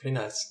environment. Pretty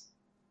nice.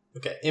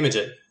 Okay,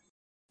 Imogen.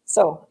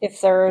 So if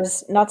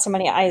there's not so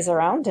many eyes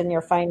around and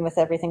you're fine with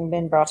everything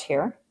being brought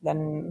here,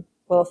 then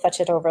we'll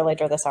fetch it over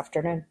later this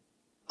afternoon.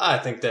 I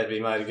think that'd be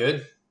mighty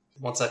good.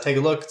 Once I take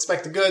a look,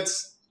 inspect the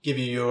goods, give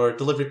you your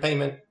delivery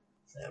payment,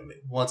 and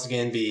once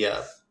again be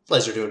a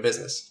pleasure doing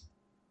business.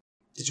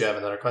 Did you have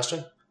another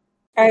question?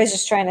 I was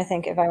just trying to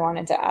think if I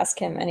wanted to ask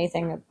him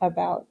anything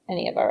about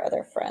any of our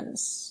other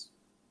friends.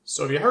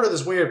 So have you heard of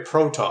this weird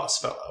Protoss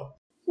fellow?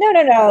 No.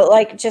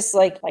 Just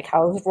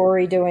how's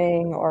Rory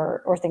doing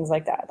or things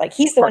like that. Like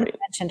he's the one who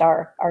mentioned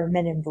our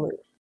men in blue.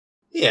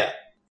 Yeah.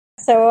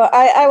 So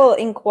I will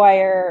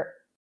inquire.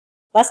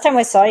 Last time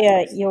I saw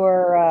you, you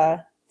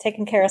were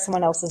taking care of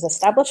someone else's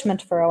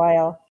establishment for a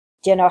while.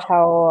 Do you know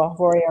how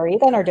Rory or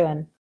Ethan are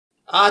doing?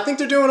 I think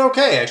they're doing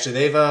okay, actually.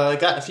 They've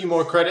gotten a few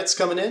more credits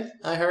coming in,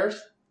 I heard.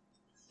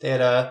 They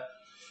had a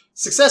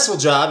successful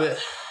job. It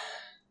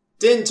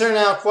didn't turn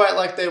out quite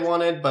like they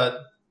wanted, but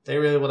they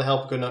really would have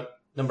helped a good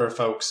number of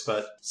folks.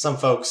 But some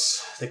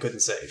folks, they couldn't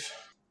save.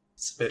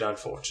 It's a bit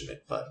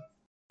unfortunate, but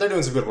they're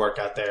doing some good work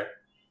out there.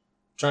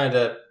 Trying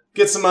to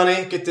get some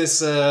money, get this,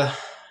 kind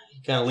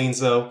of leans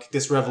though, get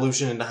this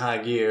revolution into high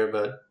gear,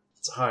 but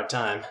it's a hard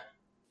time.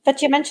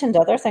 But you mentioned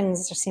other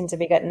things seem to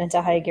be getting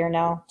into high gear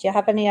now. Do you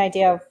have any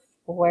idea of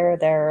where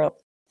their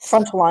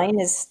front line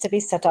is to be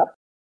set up?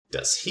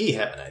 Does he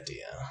have an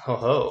idea?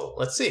 Ho,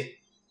 let's see.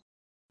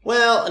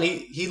 Well, and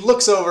he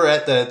looks over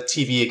at the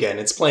TV again.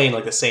 It's playing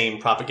like the same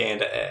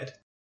propaganda ad.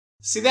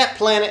 See that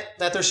planet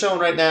that they're showing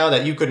right now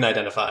that you couldn't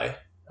identify,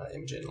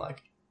 Imogen,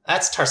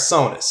 that's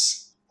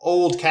Tarsonis,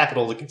 old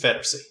capital of the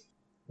Confederacy.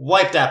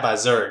 Wiped out by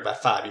Zerg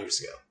about 5 years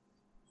ago.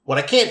 What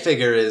I can't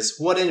figure is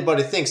what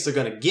anybody thinks they're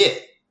gonna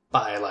get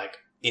by,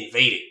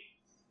 invading.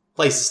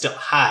 Place is still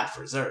high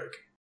for Zerg.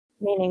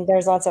 Meaning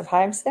there's lots of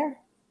hives there?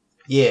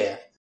 Yeah.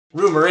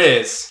 Rumor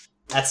is,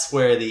 that's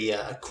where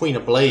the Queen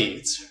of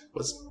Blades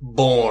was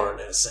born,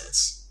 in a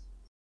sense.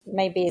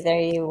 Maybe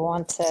they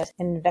want to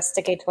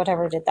investigate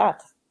whatever did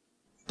that.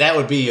 That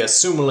would be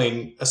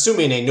assuming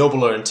a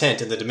nobler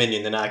intent in the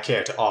Dominion than I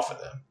care to offer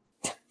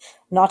them.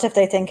 Not if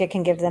they think it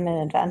can give them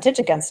an advantage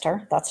against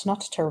her. That's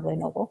not terribly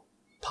noble.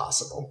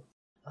 Possible.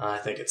 I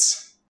think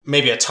it's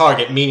maybe a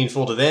target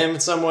meaningful to them in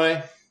some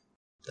way.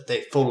 That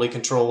they fully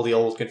control the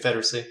old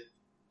Confederacy.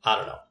 I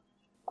don't know.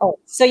 Oh,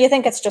 so you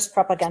think it's just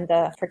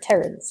propaganda for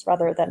Terrans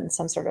rather than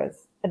some sort of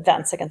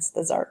advance against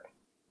the Zerg?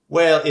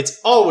 Well, it's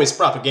always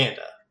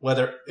propaganda.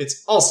 Whether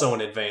it's also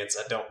an advance,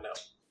 I don't know.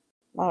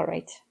 All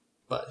right.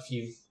 But if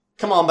you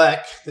come on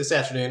back this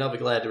afternoon, I'll be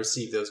glad to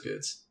receive those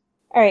goods.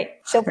 All right.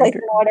 She'll place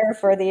an order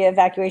for the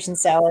evacuation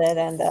salad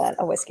and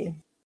a whiskey.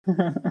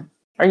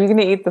 Are you going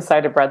to eat the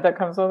side of bread that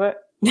comes with it?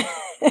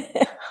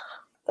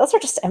 Those are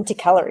just empty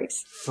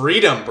calories.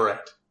 Freedom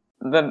bread.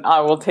 Then I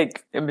will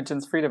take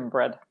Imogen's freedom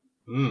bread.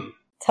 To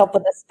help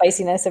with the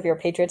spiciness of your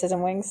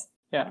patriotism wings.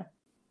 Yeah.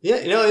 Yeah,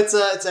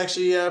 it's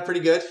actually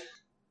pretty good.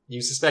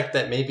 You suspect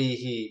that maybe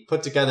he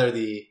put together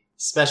the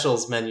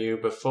specials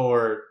menu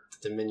before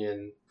the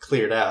Dominion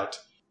cleared out.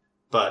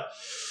 But,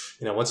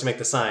 once you make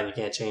the sign, you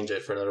can't change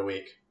it for another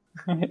week.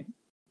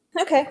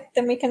 Okay,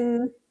 then we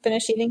can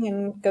finish eating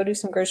and go do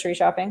some grocery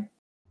shopping.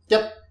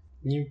 Yep,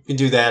 you can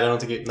do that. I don't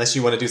think, unless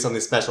you want to do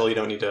something special, you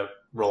don't need to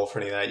roll for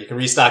any of that. You can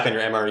restock on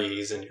your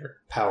MREs and your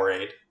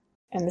Powerade.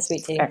 And the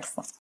sweet tea.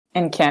 Excellent.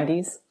 And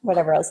candies.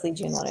 Whatever else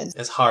Legion wanted.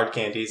 As hard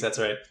candies, that's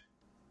right.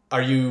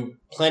 Are you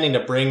planning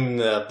to bring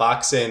the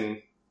box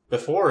in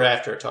before or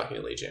after talking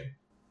to Legion?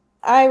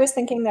 I was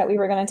thinking that we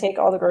were going to take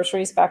all the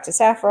groceries back to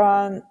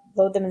Saffron,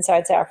 load them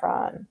inside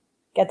Saffron,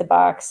 get the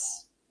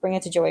box, bring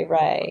it to Joey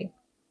Ray,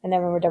 and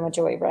then when we're done with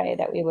Joey Ray,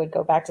 that we would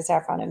go back to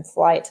Saffron and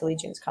fly it to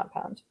Legion's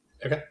compound.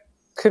 Okay.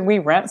 Could we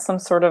rent some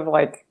sort of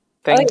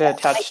thing to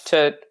attach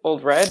to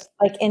Old Red?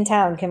 Like in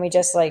town, can we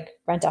just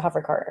rent a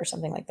hover cart or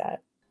something like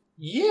that?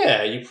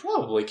 Yeah, you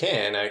probably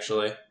can,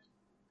 actually.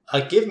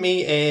 Give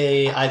me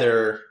a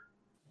either...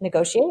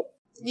 Negotiate?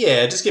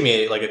 Yeah, just give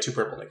me a 2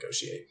 purple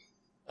negotiate.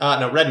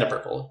 No, red and a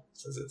purple,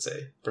 since it's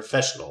a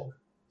professional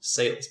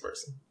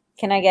salesperson.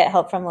 Can I get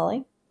help from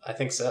Lily? I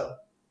think so.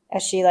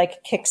 As she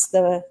kicks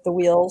the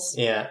wheels.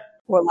 Yeah.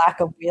 Or lack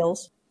of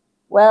wheels.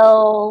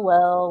 Well.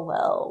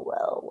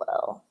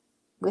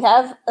 We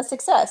have a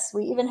success.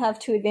 We even have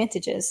 2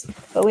 advantages,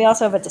 but we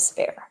also have a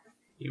despair.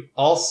 You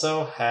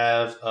also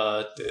have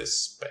a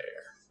despair.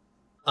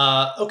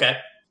 Okay.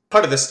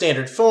 Part of the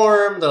standard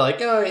form, they're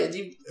like, oh,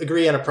 you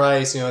agree on a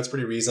price, it's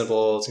pretty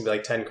reasonable. It's going to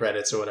be 10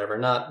 credits or whatever.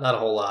 Not a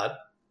whole lot.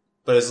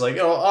 But it's like,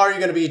 oh, are you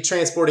going to be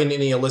transporting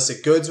any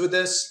illicit goods with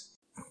this?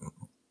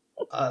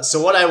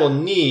 So what I will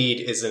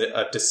need is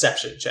a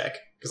deception check.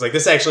 Because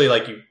this actually,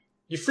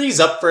 you freeze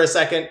up for a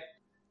second.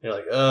 You're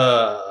like,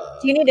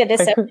 Do you need a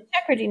deception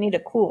check or do you need a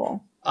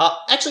cool?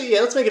 Actually, yeah,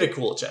 let's make it a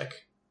cool check.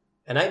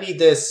 And I need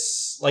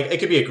this, it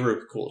could be a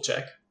group cool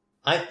check.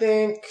 I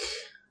think...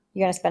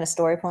 You're going to spend a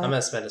story point? I'm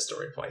going to spend a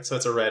story point. So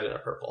it's a red and a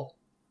purple.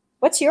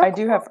 What's your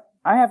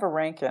I have a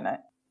rank in it.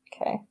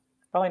 Okay.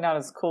 Probably not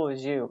as cool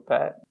as you,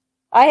 but...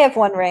 I have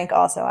 1 rank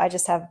also. I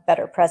just have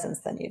better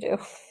presence than you do.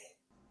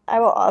 I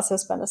will also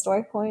spend a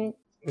story point.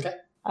 Okay.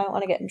 I don't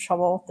want to get in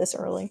trouble this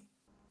early.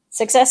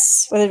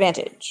 Success with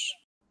advantage.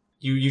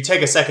 You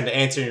take a second to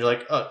answer and you're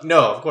like, oh,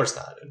 no, of course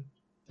not. And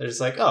they're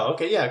just like, oh,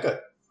 okay, yeah, good.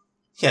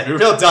 Yeah, it'd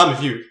be real dumb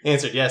if you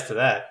answered yes to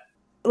that.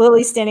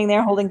 Lily's standing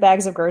there holding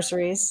bags of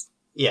groceries.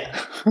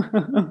 Yeah.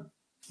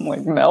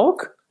 Like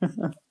milk?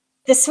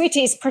 The sweet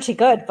tea is pretty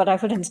good, but I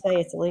wouldn't say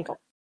it's illegal.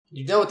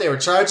 You know what they were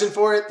charging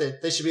for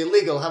it? They should be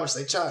illegal how much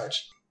they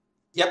charge.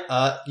 Yep,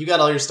 you got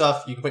all your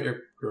stuff. You can put your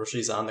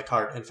groceries on the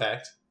cart, in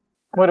fact.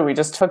 What, do we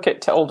just hook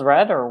it to Old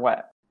Red or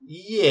what?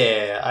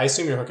 Yeah, I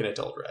assume you're hooking it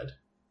to Old Red.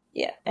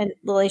 Yeah, and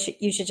Lily,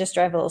 you should just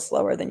drive a little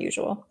slower than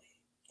usual.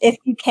 If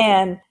you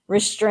can,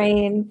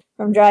 restrain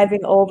from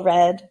driving Old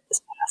Red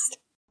this fast.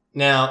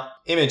 Now,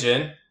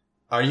 Imogen,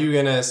 are you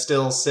going to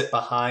still sit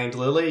behind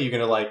Lily? Are you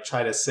going to,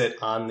 try to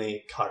sit on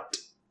the cart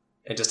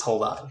and just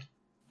hold on?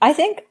 I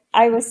think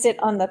I would sit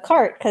on the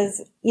cart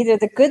because either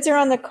the goods are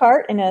on the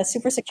cart in a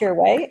super secure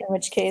way, in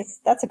which case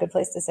that's a good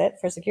place to sit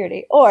for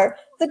security, or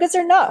the goods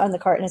are not on the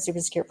cart in a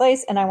super secure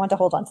place and I want to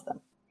hold on to them.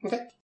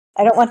 Okay.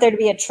 I don't want there to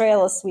be a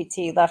trail of sweet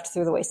tea left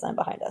through the wasteland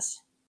behind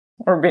us.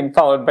 Or being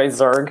followed by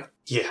Zerg.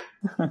 Yeah.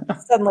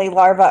 Suddenly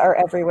larvae are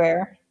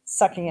everywhere,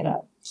 sucking it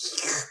up.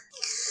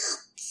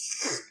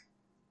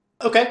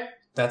 Okay,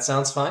 that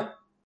sounds fine.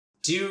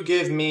 Do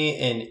give me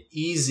an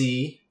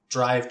easy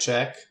drive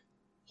check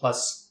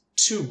plus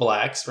 2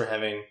 blacks for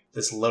having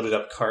this loaded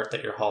up cart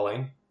that you're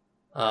hauling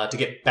to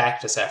get back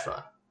to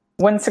Saffron.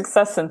 1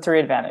 success and 3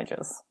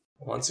 advantages.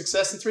 1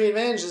 success and 3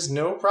 advantages,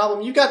 no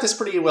problem. You got this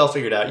pretty well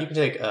figured out. You can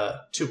take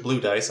 2 blue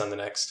dice on the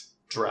next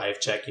drive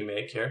check you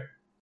make here.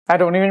 I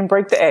don't even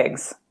break the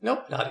eggs.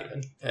 Nope, not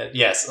even.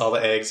 Yes, all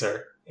the eggs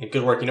are in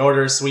good working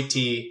order. Sweet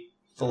tea,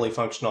 fully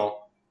functional.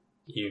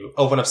 You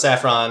open up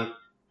Saffron,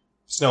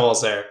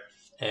 Snowball's there,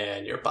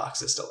 and your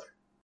box is still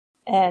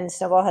there. And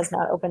Snowball has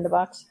not opened the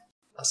box?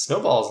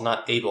 Snowball is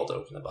not able to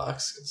open the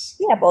box.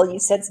 Yeah, well, you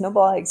said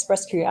Snowball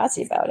expressed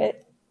curiosity about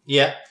it.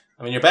 Yeah.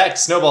 I mean, you're back.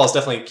 Snowball is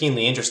definitely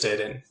keenly interested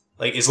in,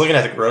 he's looking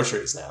at the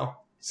groceries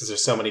now, since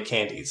there's so many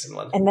candies in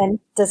one. And then,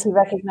 does he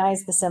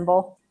recognize the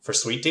symbol? For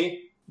sweet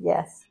tea?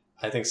 Yes.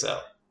 I think so.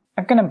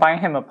 I'm going to buy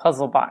him a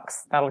puzzle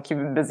box. That'll keep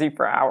him busy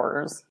for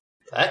hours.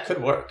 That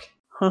could work.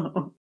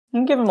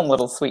 And give him a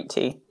little sweet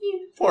tea.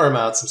 Pour him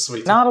out some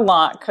sweet tea. Not a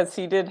lot, because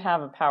he did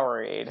have a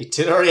Powerade. He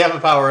did already have a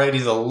Powerade.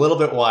 He's a little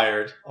bit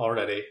wired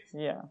already.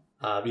 Yeah.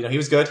 He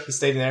was good. He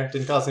stayed in there.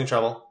 Didn't cause any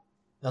trouble.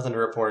 Nothing to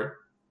report.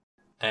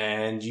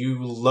 And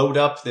you load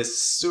up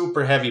this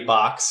super heavy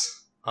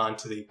box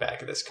onto the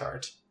back of this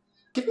cart.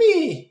 Give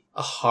me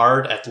a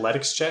hard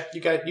athletics check.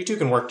 You two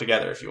can work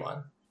together if you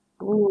want.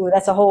 Ooh,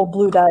 that's a whole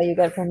blue die you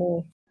got from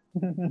me.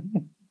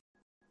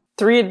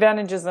 3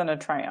 advantages and a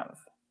triumph.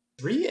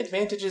 3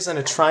 advantages and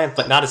a triumph,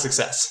 but not a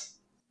success.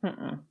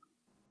 Mm-mm.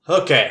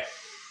 Okay.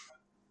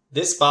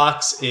 This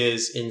box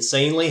is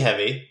insanely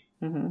heavy,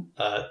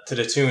 to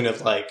the tune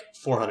of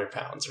 400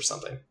 pounds or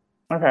something.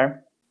 Okay.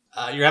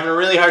 You're having a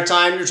really hard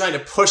time. You're trying to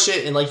push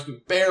it, and you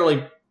can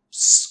barely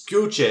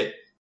scooch it.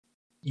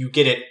 You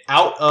get it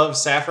out of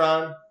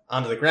Saffron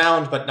onto the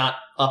ground, but not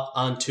up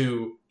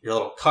onto your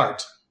little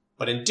cart.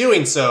 But in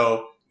doing so,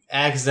 you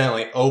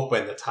accidentally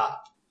open the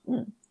top.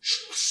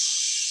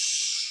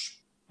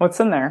 What's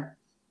in there?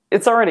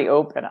 It's already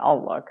open.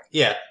 I'll look.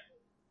 Yeah.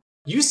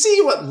 You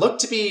see what look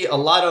to be a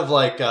lot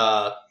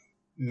of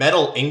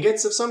metal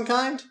ingots of some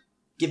kind.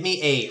 Give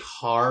me a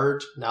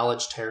hard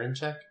knowledge Terran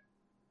check.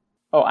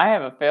 Oh, I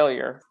have a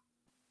failure.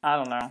 I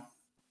don't know.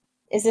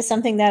 Is this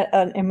something that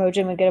an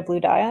Imogen would get a blue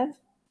die on?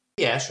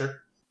 Yeah,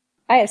 sure.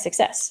 I have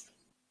success.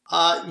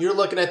 You're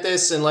looking at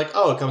this and it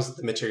comes with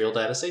the material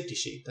data safety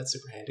sheet. That's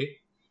super handy.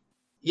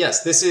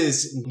 Yes, this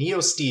is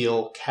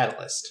Neosteel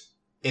Catalyst.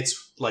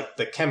 It's like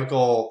the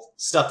chemical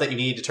stuff that you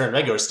need to turn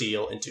regular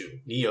steel into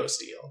Neo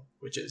Steel,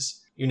 which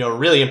is,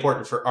 really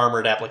important for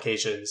armored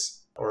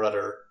applications or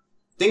other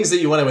things that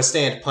you want to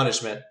withstand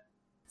punishment.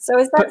 So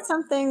is that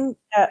something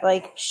that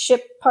like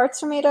ship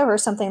parts are made of, or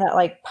something that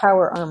like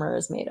power armor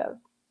is made of?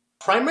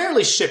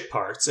 Primarily ship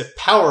parts. If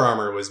power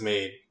armor was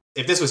made,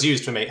 if this was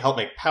used to help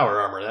make power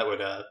armor,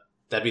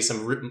 that'd be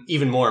some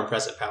even more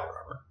impressive power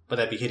armor. But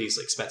that'd be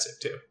hideously expensive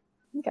too.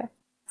 Okay.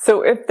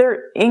 So if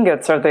they're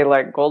ingots, are they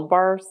like gold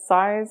bar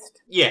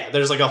sized? Yeah,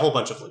 there's like a whole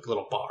bunch of like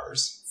little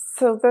bars.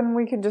 So then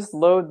we can just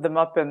load them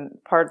up in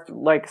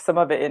like some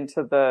of it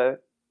into the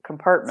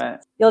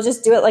compartment. You'll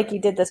just do it like you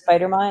did the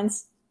spider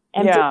mines.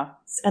 Empty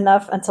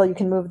enough until you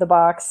can move the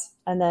box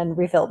and then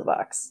refill the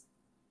box.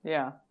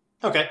 Yeah.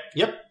 Okay.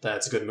 Yep.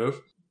 That's a good move.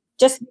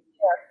 Just be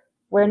sure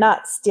we're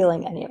not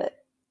stealing any of it.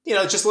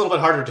 It's just a little bit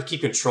harder to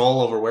keep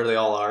control over where they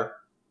all are.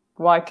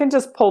 Well, I can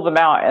just pull them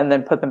out and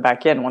then put them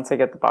back in once I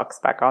get the box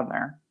back on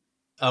there.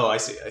 Oh, I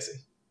see.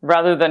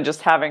 Rather than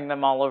just having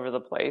them all over the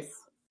place.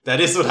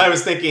 That is what I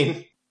was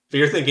thinking. But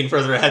you're thinking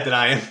further ahead than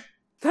I am.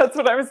 That's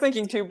what I was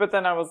thinking too, but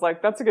then I was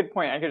like, that's a good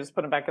point. I could just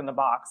put them back in the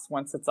box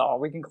once it's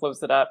all. We can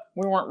close it up.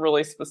 We weren't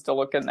really supposed to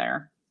look in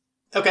there.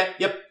 Okay,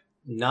 yep.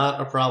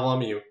 Not a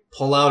problem. You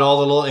pull out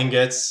all the little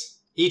ingots.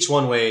 Each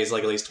one weighs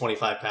like at least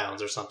 25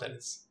 pounds or something.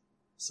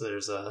 So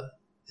there's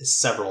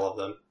several of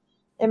them.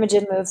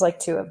 Imogen moves like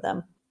 2 of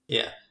them.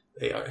 Yeah,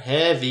 they are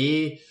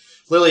heavy.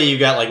 Lily, you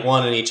got like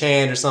 1 in each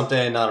hand or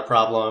something. Not a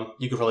problem.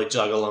 You could probably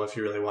juggle them if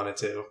you really wanted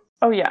to.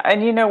 Oh, yeah.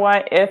 And you know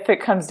what? If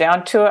it comes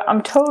down to it,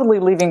 I'm totally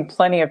leaving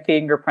plenty of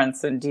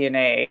fingerprints and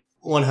DNA.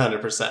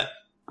 100%.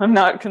 I'm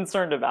not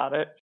concerned about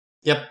it.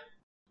 Yep.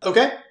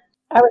 Okay.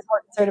 I was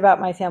more concerned about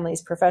my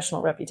family's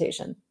professional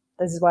reputation.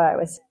 This is why I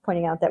was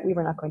pointing out that we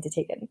were not going to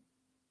take any.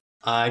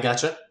 I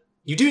gotcha.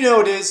 You do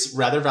know it is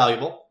rather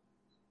valuable,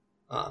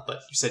 but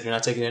you said you're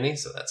not taking any,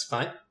 so that's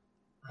fine.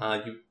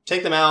 You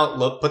take them out,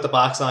 put the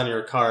box on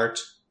your cart,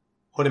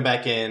 put them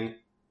back in.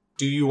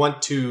 Do you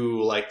want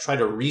to, try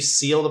to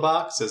reseal the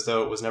box as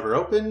though it was never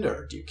opened,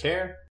 or do you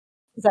care?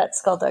 Is that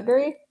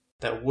skullduggery?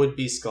 That would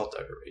be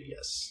skullduggery,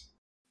 yes.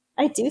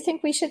 I do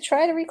think we should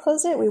try to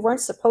reclose it. We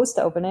weren't supposed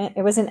to open it.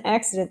 It was an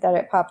accident that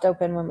it popped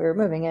open when we were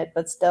moving it,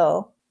 but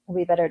still, it would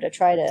be better to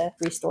try to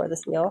restore the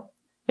seal.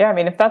 Yeah, I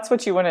mean, if that's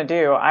what you want to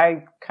do,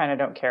 I kind of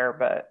don't care,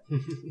 but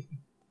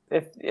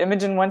if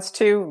Imogen wants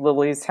to,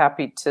 Lily's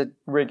happy to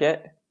rig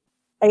it.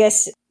 I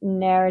guess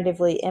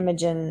narratively,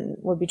 Imogen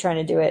would be trying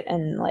to do it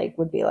and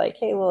would be like,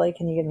 hey, Lily,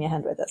 can you give me a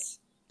hand with this?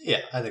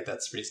 Yeah, I think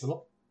that's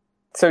reasonable.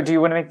 So do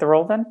you want to make the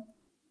roll then?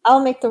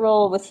 I'll make the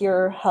roll with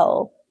your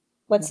help.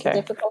 What's the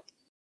difficulty?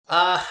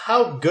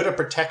 How good of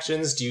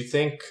protections do you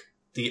think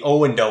the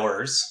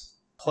Owendoers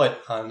put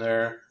on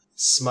their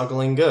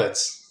smuggling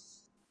goods?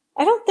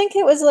 I don't think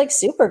it was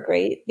super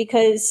great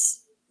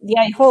because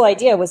the whole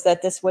idea was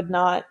that this would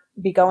not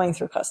be going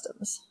through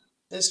customs.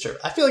 It's true.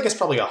 I feel like it's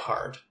probably a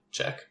hard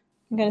check.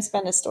 I'm going to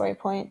spend a story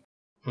point.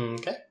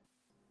 Okay.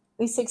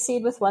 We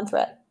succeed with 1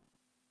 threat.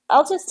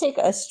 I'll just take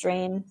a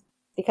strain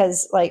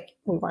because,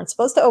 we weren't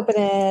supposed to open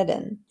it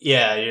and...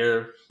 Yeah,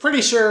 you're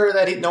pretty sure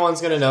that no one's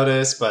going to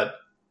notice, but,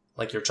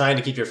 you're trying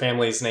to keep your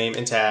family's name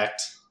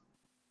intact.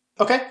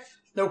 Okay,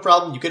 no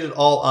problem. You get it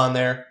all on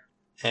there.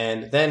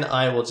 And then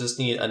I will just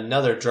need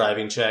another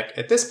driving check.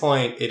 At this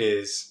point, it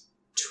is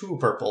 2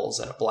 purples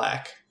and a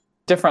black.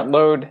 Different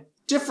load.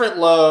 Different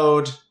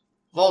load.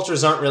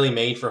 Vultures aren't really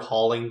made for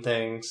hauling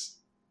things.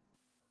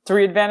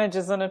 3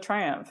 advantages and a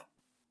triumph.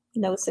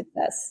 No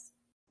success.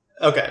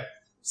 Okay.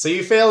 So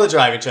you fail the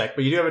driving check,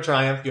 but you do have a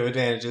triumph, you have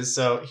advantages.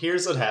 So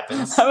here's what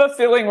happens. I have a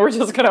feeling we're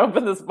just going to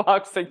open this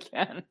box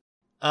again.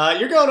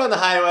 You're going on the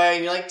highway,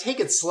 and you're take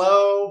it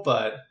slow,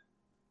 but...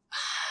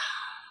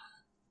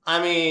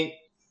 I mean,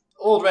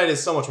 Old Red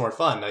is so much more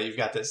fun. Now you've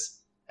got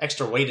this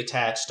extra weight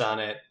attached on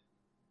it.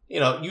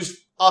 You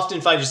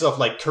often find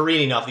yourself,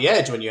 careening off the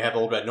edge when you have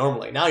Old Red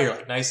normally. Now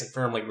you're, nice and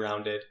firmly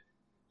grounded.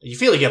 You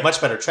feel like you have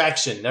much better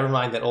traction. Never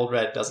mind that Old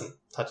Red doesn't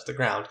touch the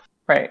ground.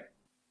 Right.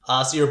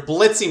 So you're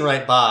blitzing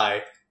right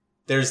by.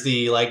 There's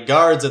the,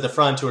 guards at the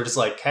front who are just,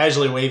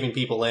 casually waving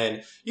people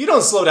in. You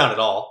don't slow down at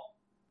all.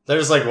 They're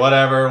just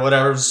whatever.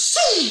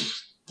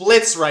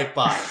 Blitz right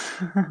by.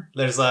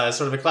 There's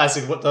sort of a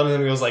classic, one of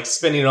them goes,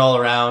 spinning all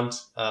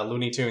around,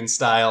 Looney Tunes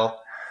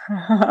style.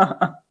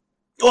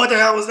 What the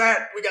hell was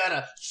that? We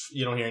gotta...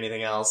 You don't hear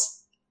anything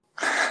else.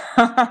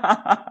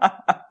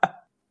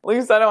 At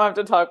least I don't have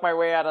to talk my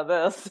way out of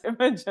this.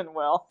 Imogen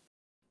will.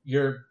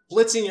 You're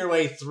blitzing your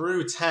way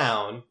through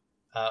town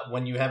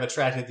when you have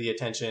attracted the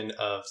attention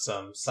of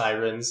some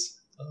sirens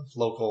of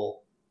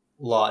local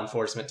law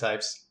enforcement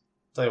types.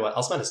 Tell you what,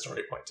 I'll spend a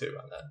story point too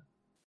on that.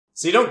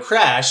 So you don't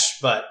crash,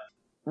 but...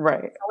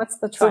 Right. What's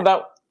the triumph?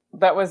 So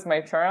that was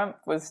my triumph,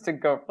 was to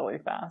go really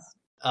fast.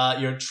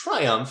 Your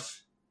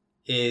triumph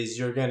is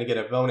you're going to get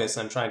a bonus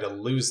on trying to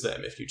lose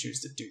them if you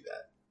choose to do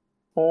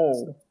that.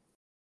 Oh.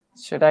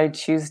 Should I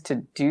choose to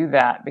do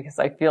that? Because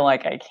I feel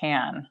like I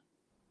can.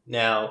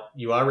 Now,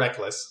 you are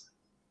reckless.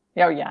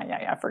 Oh, yeah,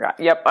 I forgot.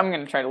 Yep, I'm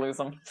going to try to lose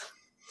them.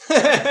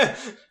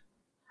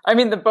 I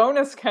mean, the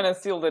bonus kind of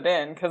sealed it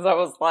in because I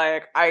was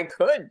like, I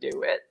could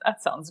do it.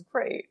 That sounds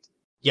great.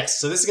 Yes,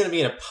 so this is going to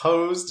be an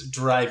opposed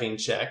driving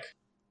check.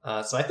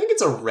 So I think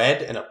it's a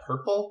red and a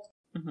purple.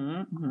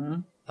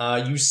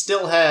 You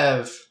still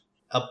have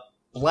a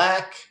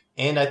black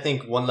and I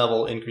think 1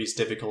 level increased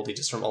difficulty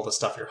just from all the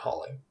stuff you're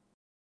hauling.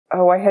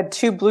 Oh, I had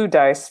 2 blue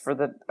dice for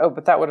the... Oh,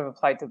 but that would have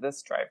applied to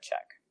this drive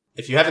check.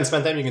 If you haven't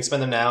spent them, you can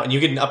spend them now, and you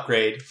get an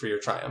upgrade for your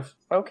triumph.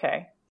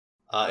 Okay.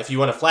 If you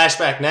want to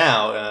flashback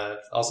now,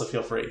 also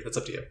feel free. That's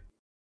up to you.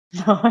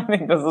 No, I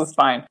think this is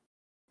fine.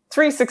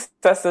 3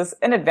 successes,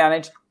 an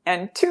advantage,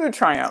 and 2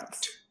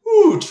 triumphs.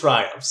 2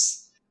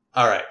 triumphs.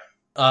 All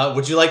right.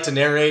 Would you like to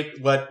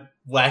narrate what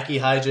wacky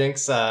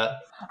hijinks...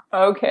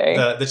 Okay.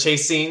 The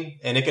chase scene,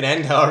 and it can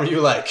end however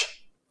you like.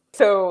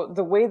 So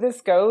the way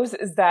this goes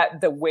is that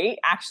the weight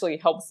actually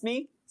helps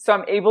me. So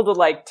I'm able to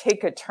like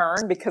take a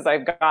turn because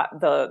I've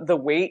got the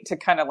weight to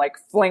kind of like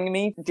fling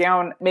me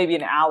down maybe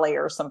an alley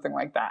or something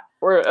like that,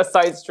 or a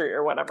side street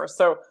or whatever.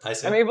 So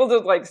I'm able to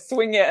like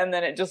swing it, and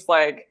then it just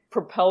like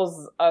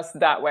propels us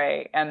that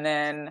way. And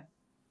then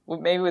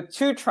maybe with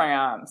 2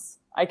 triumphs,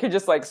 I could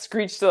just like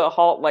screech to a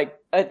halt like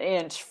an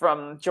inch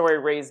from Joy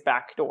Ray's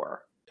back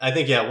door. I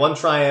think, yeah, 1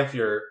 triumph,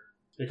 you're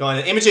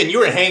going... Imogen, you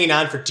were hanging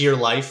on for dear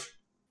life.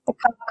 The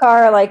cop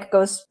car, like,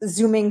 goes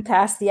zooming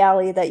past the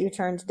alley that you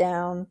turned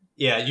down.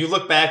 Yeah, you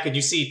look back and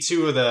you see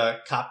 2 of the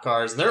cop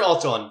cars, and they're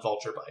also on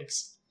vulture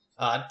bikes,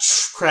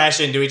 crash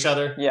into each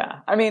other. Yeah.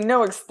 I mean,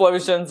 no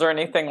explosions or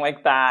anything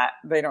like that.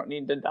 They don't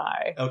need to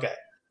die. Okay.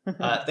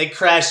 They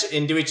crash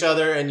into each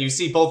other, and you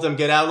see both of them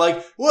get out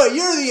like, what,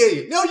 you're the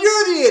idiot. No,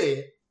 you're the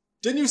idiot.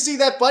 Didn't you see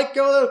that bike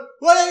go there?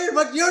 Whatever,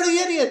 but you're the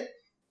idiot.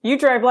 You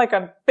drive like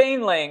a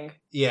baneling.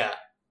 Yeah,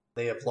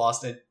 they have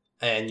lost it,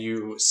 and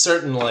you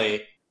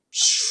certainly,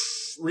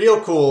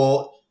 real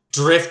cool,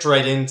 drift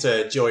right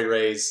into Joey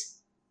Ray's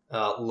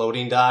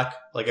loading dock.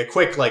 Like a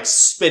quick, like,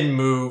 spin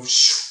move.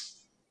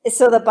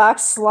 So the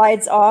box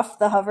slides off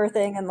the hover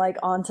thing and, like,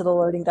 onto the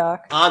loading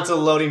dock. Onto the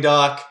loading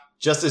dock,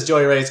 just as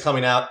Joey Ray's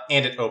coming out,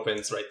 and it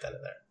opens right then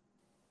and there.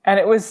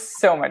 And it was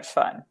so much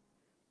fun.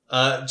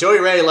 Joey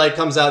Ray, like,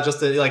 comes out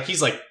just to, like,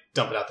 he's, like,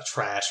 dumping out the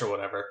trash or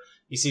whatever.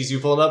 He sees you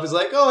pulling up. He's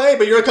like, oh, hey,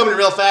 but you're coming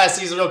real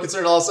fast. He's no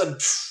concern. All of a sudden,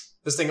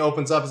 this thing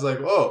opens up. He's like,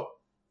 oh,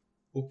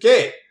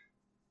 okay.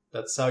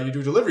 That's how you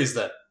do deliveries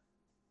then.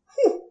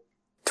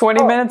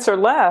 20 minutes or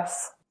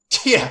less.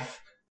 Yeah.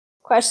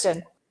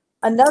 Question.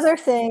 Another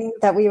thing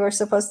that we were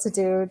supposed to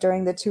do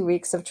during the 2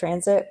 weeks of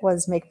transit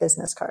was make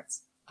business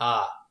cards.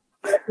 To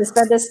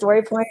spend a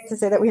story point to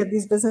say that we have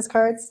these business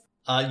cards.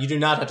 You do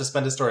not have to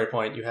spend a story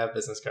point. You have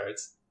business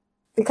cards.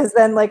 Because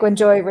then, like, when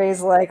Joy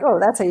Ray's like, oh,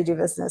 that's how you do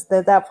business,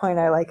 at that point,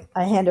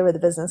 I hand over the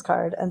business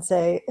card and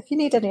say, if you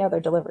need any other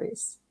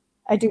deliveries,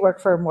 I do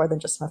work for more than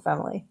just my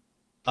family.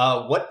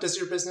 What does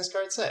your business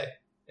card say?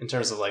 In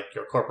terms of, like,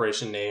 your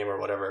corporation name or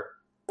whatever?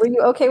 Were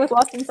you okay with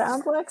Lost and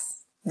Found,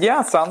 Lex?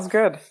 Yeah, sounds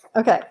good.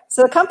 Okay,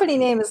 so the company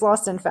name is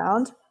Lost and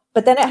Found,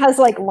 but then it has,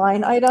 like,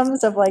 line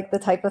items of, like, the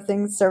type of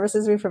things,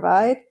 services we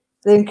provide.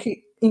 It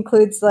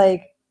includes,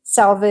 like,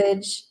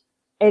 salvage,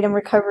 item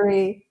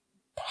recovery,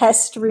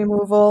 pest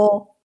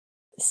removal,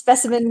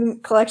 specimen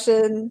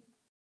collection.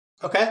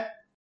 Okay.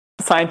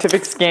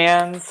 Scientific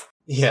scans.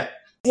 Yeah.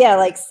 Yeah,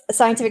 like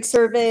scientific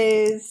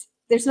surveys.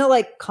 There's no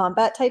like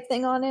combat type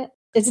thing on it.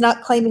 It's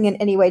not claiming in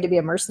any way to be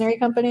a mercenary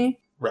company.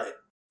 Right.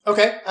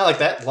 Okay, I like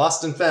that.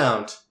 Lost and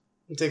Found.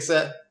 Who takes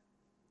that?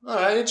 All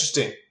right,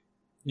 interesting.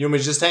 You want me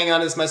to just hang on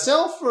to this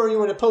myself, or you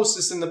want to post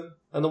this on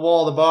the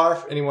wall of the bar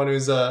for anyone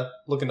who's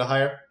looking to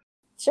hire?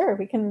 Sure,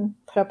 we can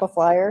put up a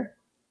flyer.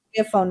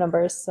 We have phone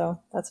numbers,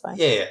 so that's fine.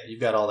 Yeah, you've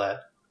got all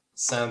that.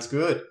 Sounds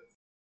good.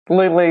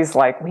 Lily's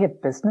like, we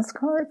have business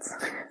cards?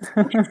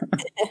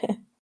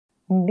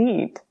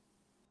 Neat.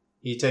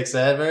 He takes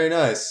that. Very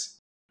nice.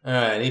 All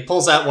right, and he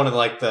pulls out one of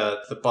like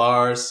the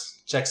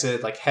bars, checks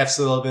it, like hefts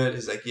it a little bit.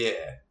 He's like,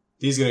 yeah,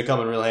 these are going to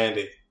come in real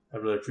handy. I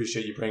really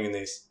appreciate you bringing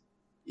these.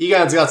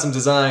 Egon's got some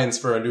designs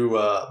for a new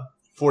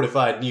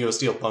fortified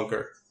neo-steel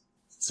bunker,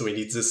 so he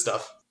needs this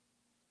stuff.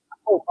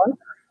 Oh, bunker?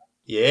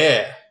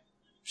 Yeah.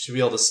 Should be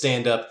able to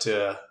stand up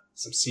to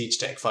some siege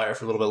tank fire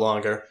for a little bit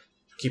longer.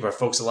 Keep our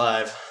folks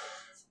alive.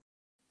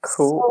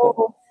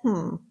 Cool.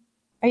 So,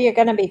 are you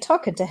going to be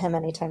talking to him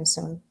anytime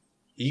soon?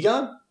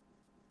 Egon?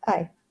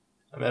 Aye.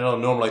 I mean, I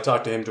don't normally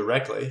talk to him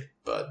directly,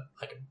 but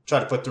I can try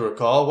to put through a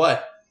call.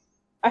 Why?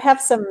 I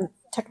have some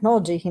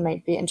technology he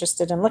might be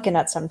interested in looking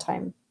at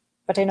sometime,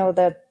 but I know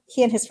that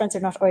he and his friends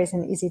are not always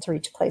in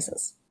easy-to-reach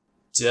places.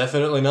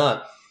 Definitely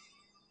not.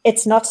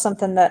 It's not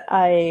something that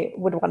I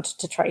would want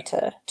to try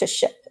to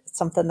ship. It's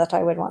something that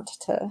I would want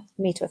to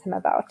meet with him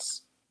about.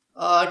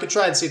 I could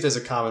try and see if there's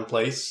a common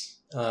place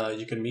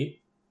you can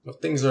meet. Well,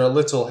 things are a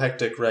little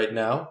hectic right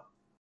now.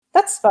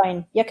 That's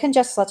fine. You can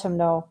just let him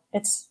know.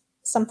 It's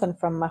something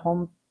from my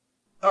home.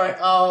 All right,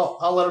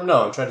 I'll let him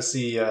know and try to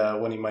see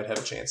when he might have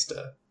a chance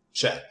to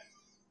chat.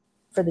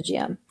 For the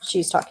GM.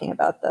 She's talking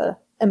about the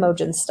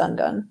Imogen stun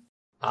gun.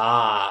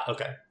 Ah,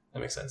 okay. That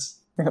makes sense.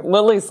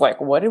 Lily's like,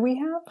 what do we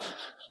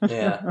have?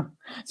 Yeah.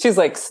 She's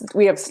like,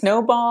 we have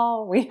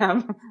Snowball, we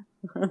have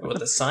With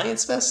the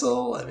science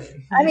vessel? I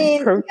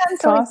mean, Protoss?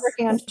 Jan's always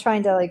working on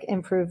trying to like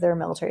improve their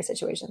military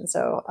situation,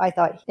 so I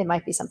thought it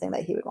might be something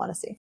that he would want to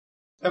see.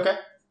 Okay.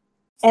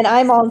 And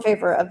I'm all in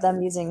favor of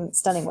them using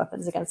stunning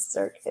weapons against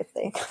Zerg if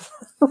they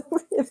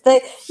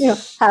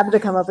happen to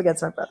come up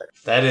against my brother.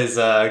 That is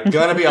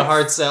gonna be a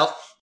hard sell.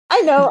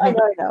 I know.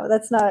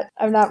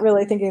 I'm not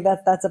really thinking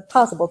that that's a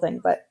possible thing,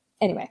 but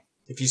anyway.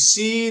 If you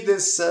see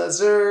this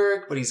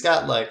Zerg, but he's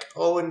got like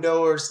Owen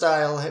Doer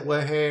style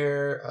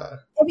hair,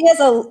 If he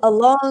has a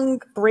long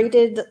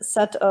braided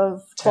set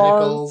of claws,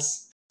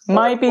 tentacles.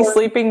 Might be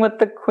sleeping with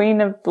the Queen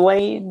of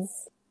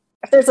Blades.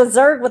 if there's a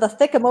Zerg with a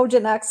thick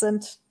Emojin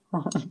accent,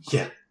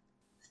 Yeah.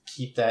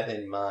 Keep that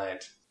in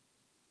mind.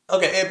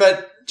 Okay,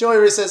 but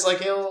Joey says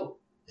like he'll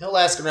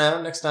ask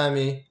around next time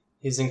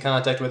he's in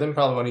contact with him,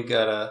 probably when he's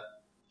got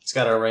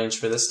to arrange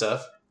for this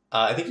stuff.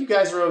 I think you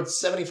guys wrote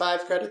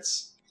 75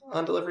 credits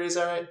on delivery, is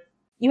that right?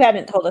 you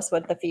hadn't told us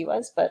what the fee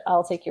was, but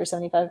I'll take your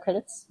 75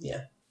 credits.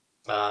 Yeah.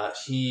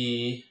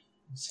 He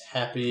is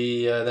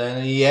happy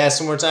then. He asked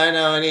one more time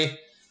now,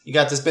 you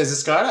got this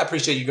business card. I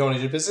appreciate you going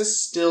into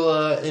business. Still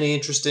any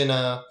interest in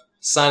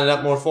signing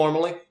up more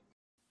formally?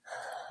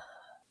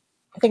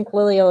 I think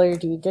Lily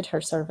already did her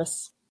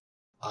service.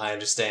 I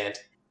understand.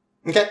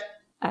 Okay.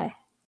 Aye.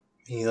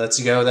 He lets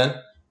you go then?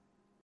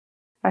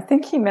 I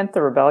think he meant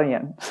the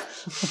rebellion.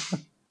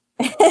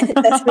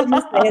 That's what you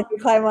say as you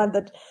climb on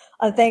the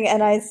thing,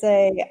 and I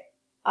say,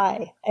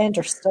 I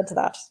understood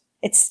that.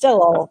 It's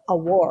still a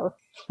war.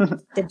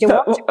 Did you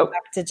want to go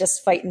back to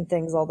just fighting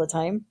things all the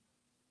time?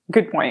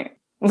 Good point.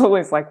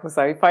 Lily's like, was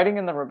I fighting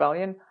in the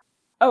rebellion?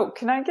 Oh,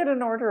 can I get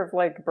an order of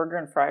like burger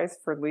and fries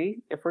for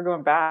Lee? If we're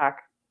going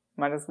back,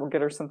 might as well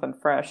get her something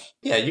fresh.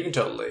 Yeah, you can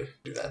totally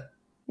do that.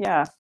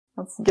 Yeah,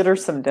 let's get her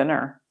some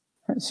dinner.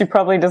 She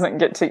probably doesn't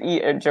get to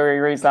eat at Joey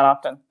Ray's that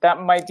often.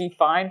 That might be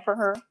fine for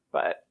her,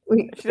 but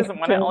if she doesn't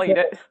want it, I'll eat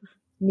it.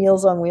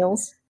 Meals on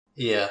wheels.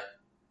 Yeah.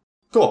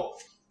 Cool.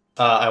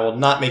 I will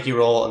not make you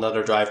roll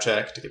another drive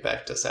check to get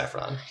back to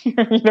Saffron. You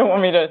don't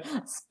want me to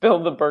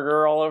spill the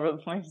burger all over the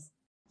place?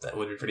 That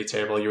would be pretty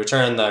terrible. You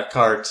return the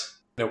cart,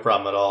 no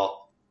problem at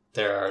all.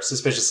 There are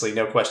suspiciously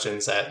no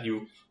questions that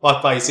you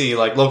walk by, you see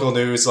like local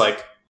news,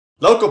 like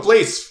local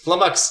police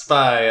flummoxed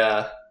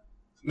by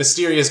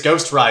mysterious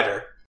ghost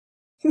rider.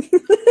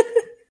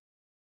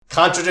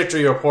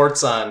 Contradictory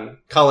reports on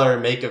color,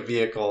 make of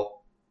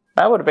vehicle.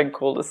 That would have been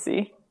cool to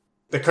see.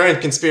 The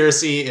current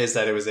conspiracy is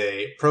that it was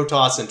a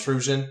Protoss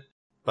intrusion,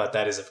 but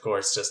that is, of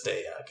course, just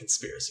a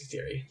conspiracy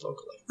theory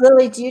locally.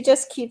 Lily, do you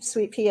just keep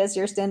Sweet Pea as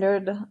your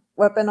standard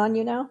weapon on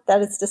you now,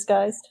 that it's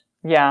disguised?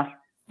 Yeah,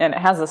 and it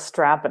has a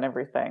strap and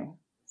everything.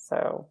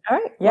 So, all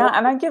right. Yeah,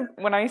 well, and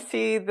when I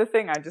see the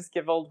thing, I just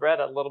give Old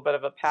Red a little bit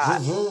of a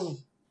pat.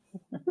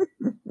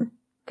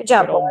 Good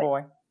job, old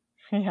boy.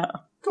 Yeah.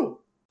 Cool.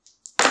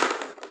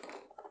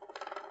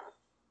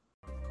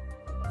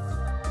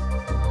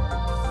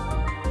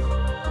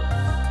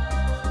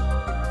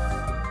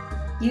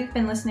 You've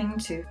been listening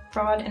to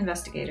Fraud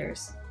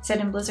Investigators, set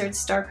in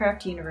Blizzard's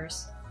StarCraft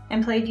universe,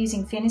 and played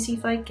using Fantasy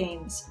Flight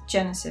Games'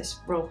 Genesis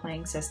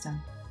role-playing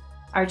system.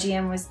 Our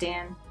GM was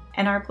Dan,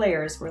 and our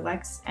players were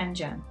Lex and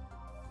Jen.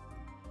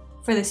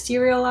 For the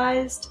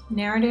serialized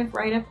narrative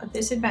write-up of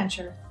this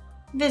adventure,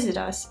 visit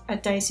us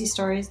at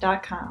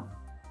diceystories.com.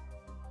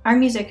 Our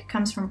music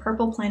comes from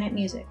Purple Planet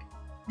Music.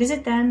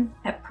 Visit them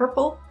at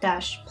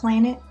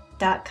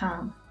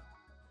purple-planet.com.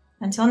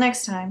 Until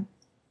next time,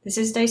 this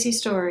is Dicey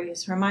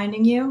Stories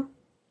reminding you,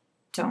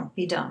 don't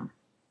be dumb.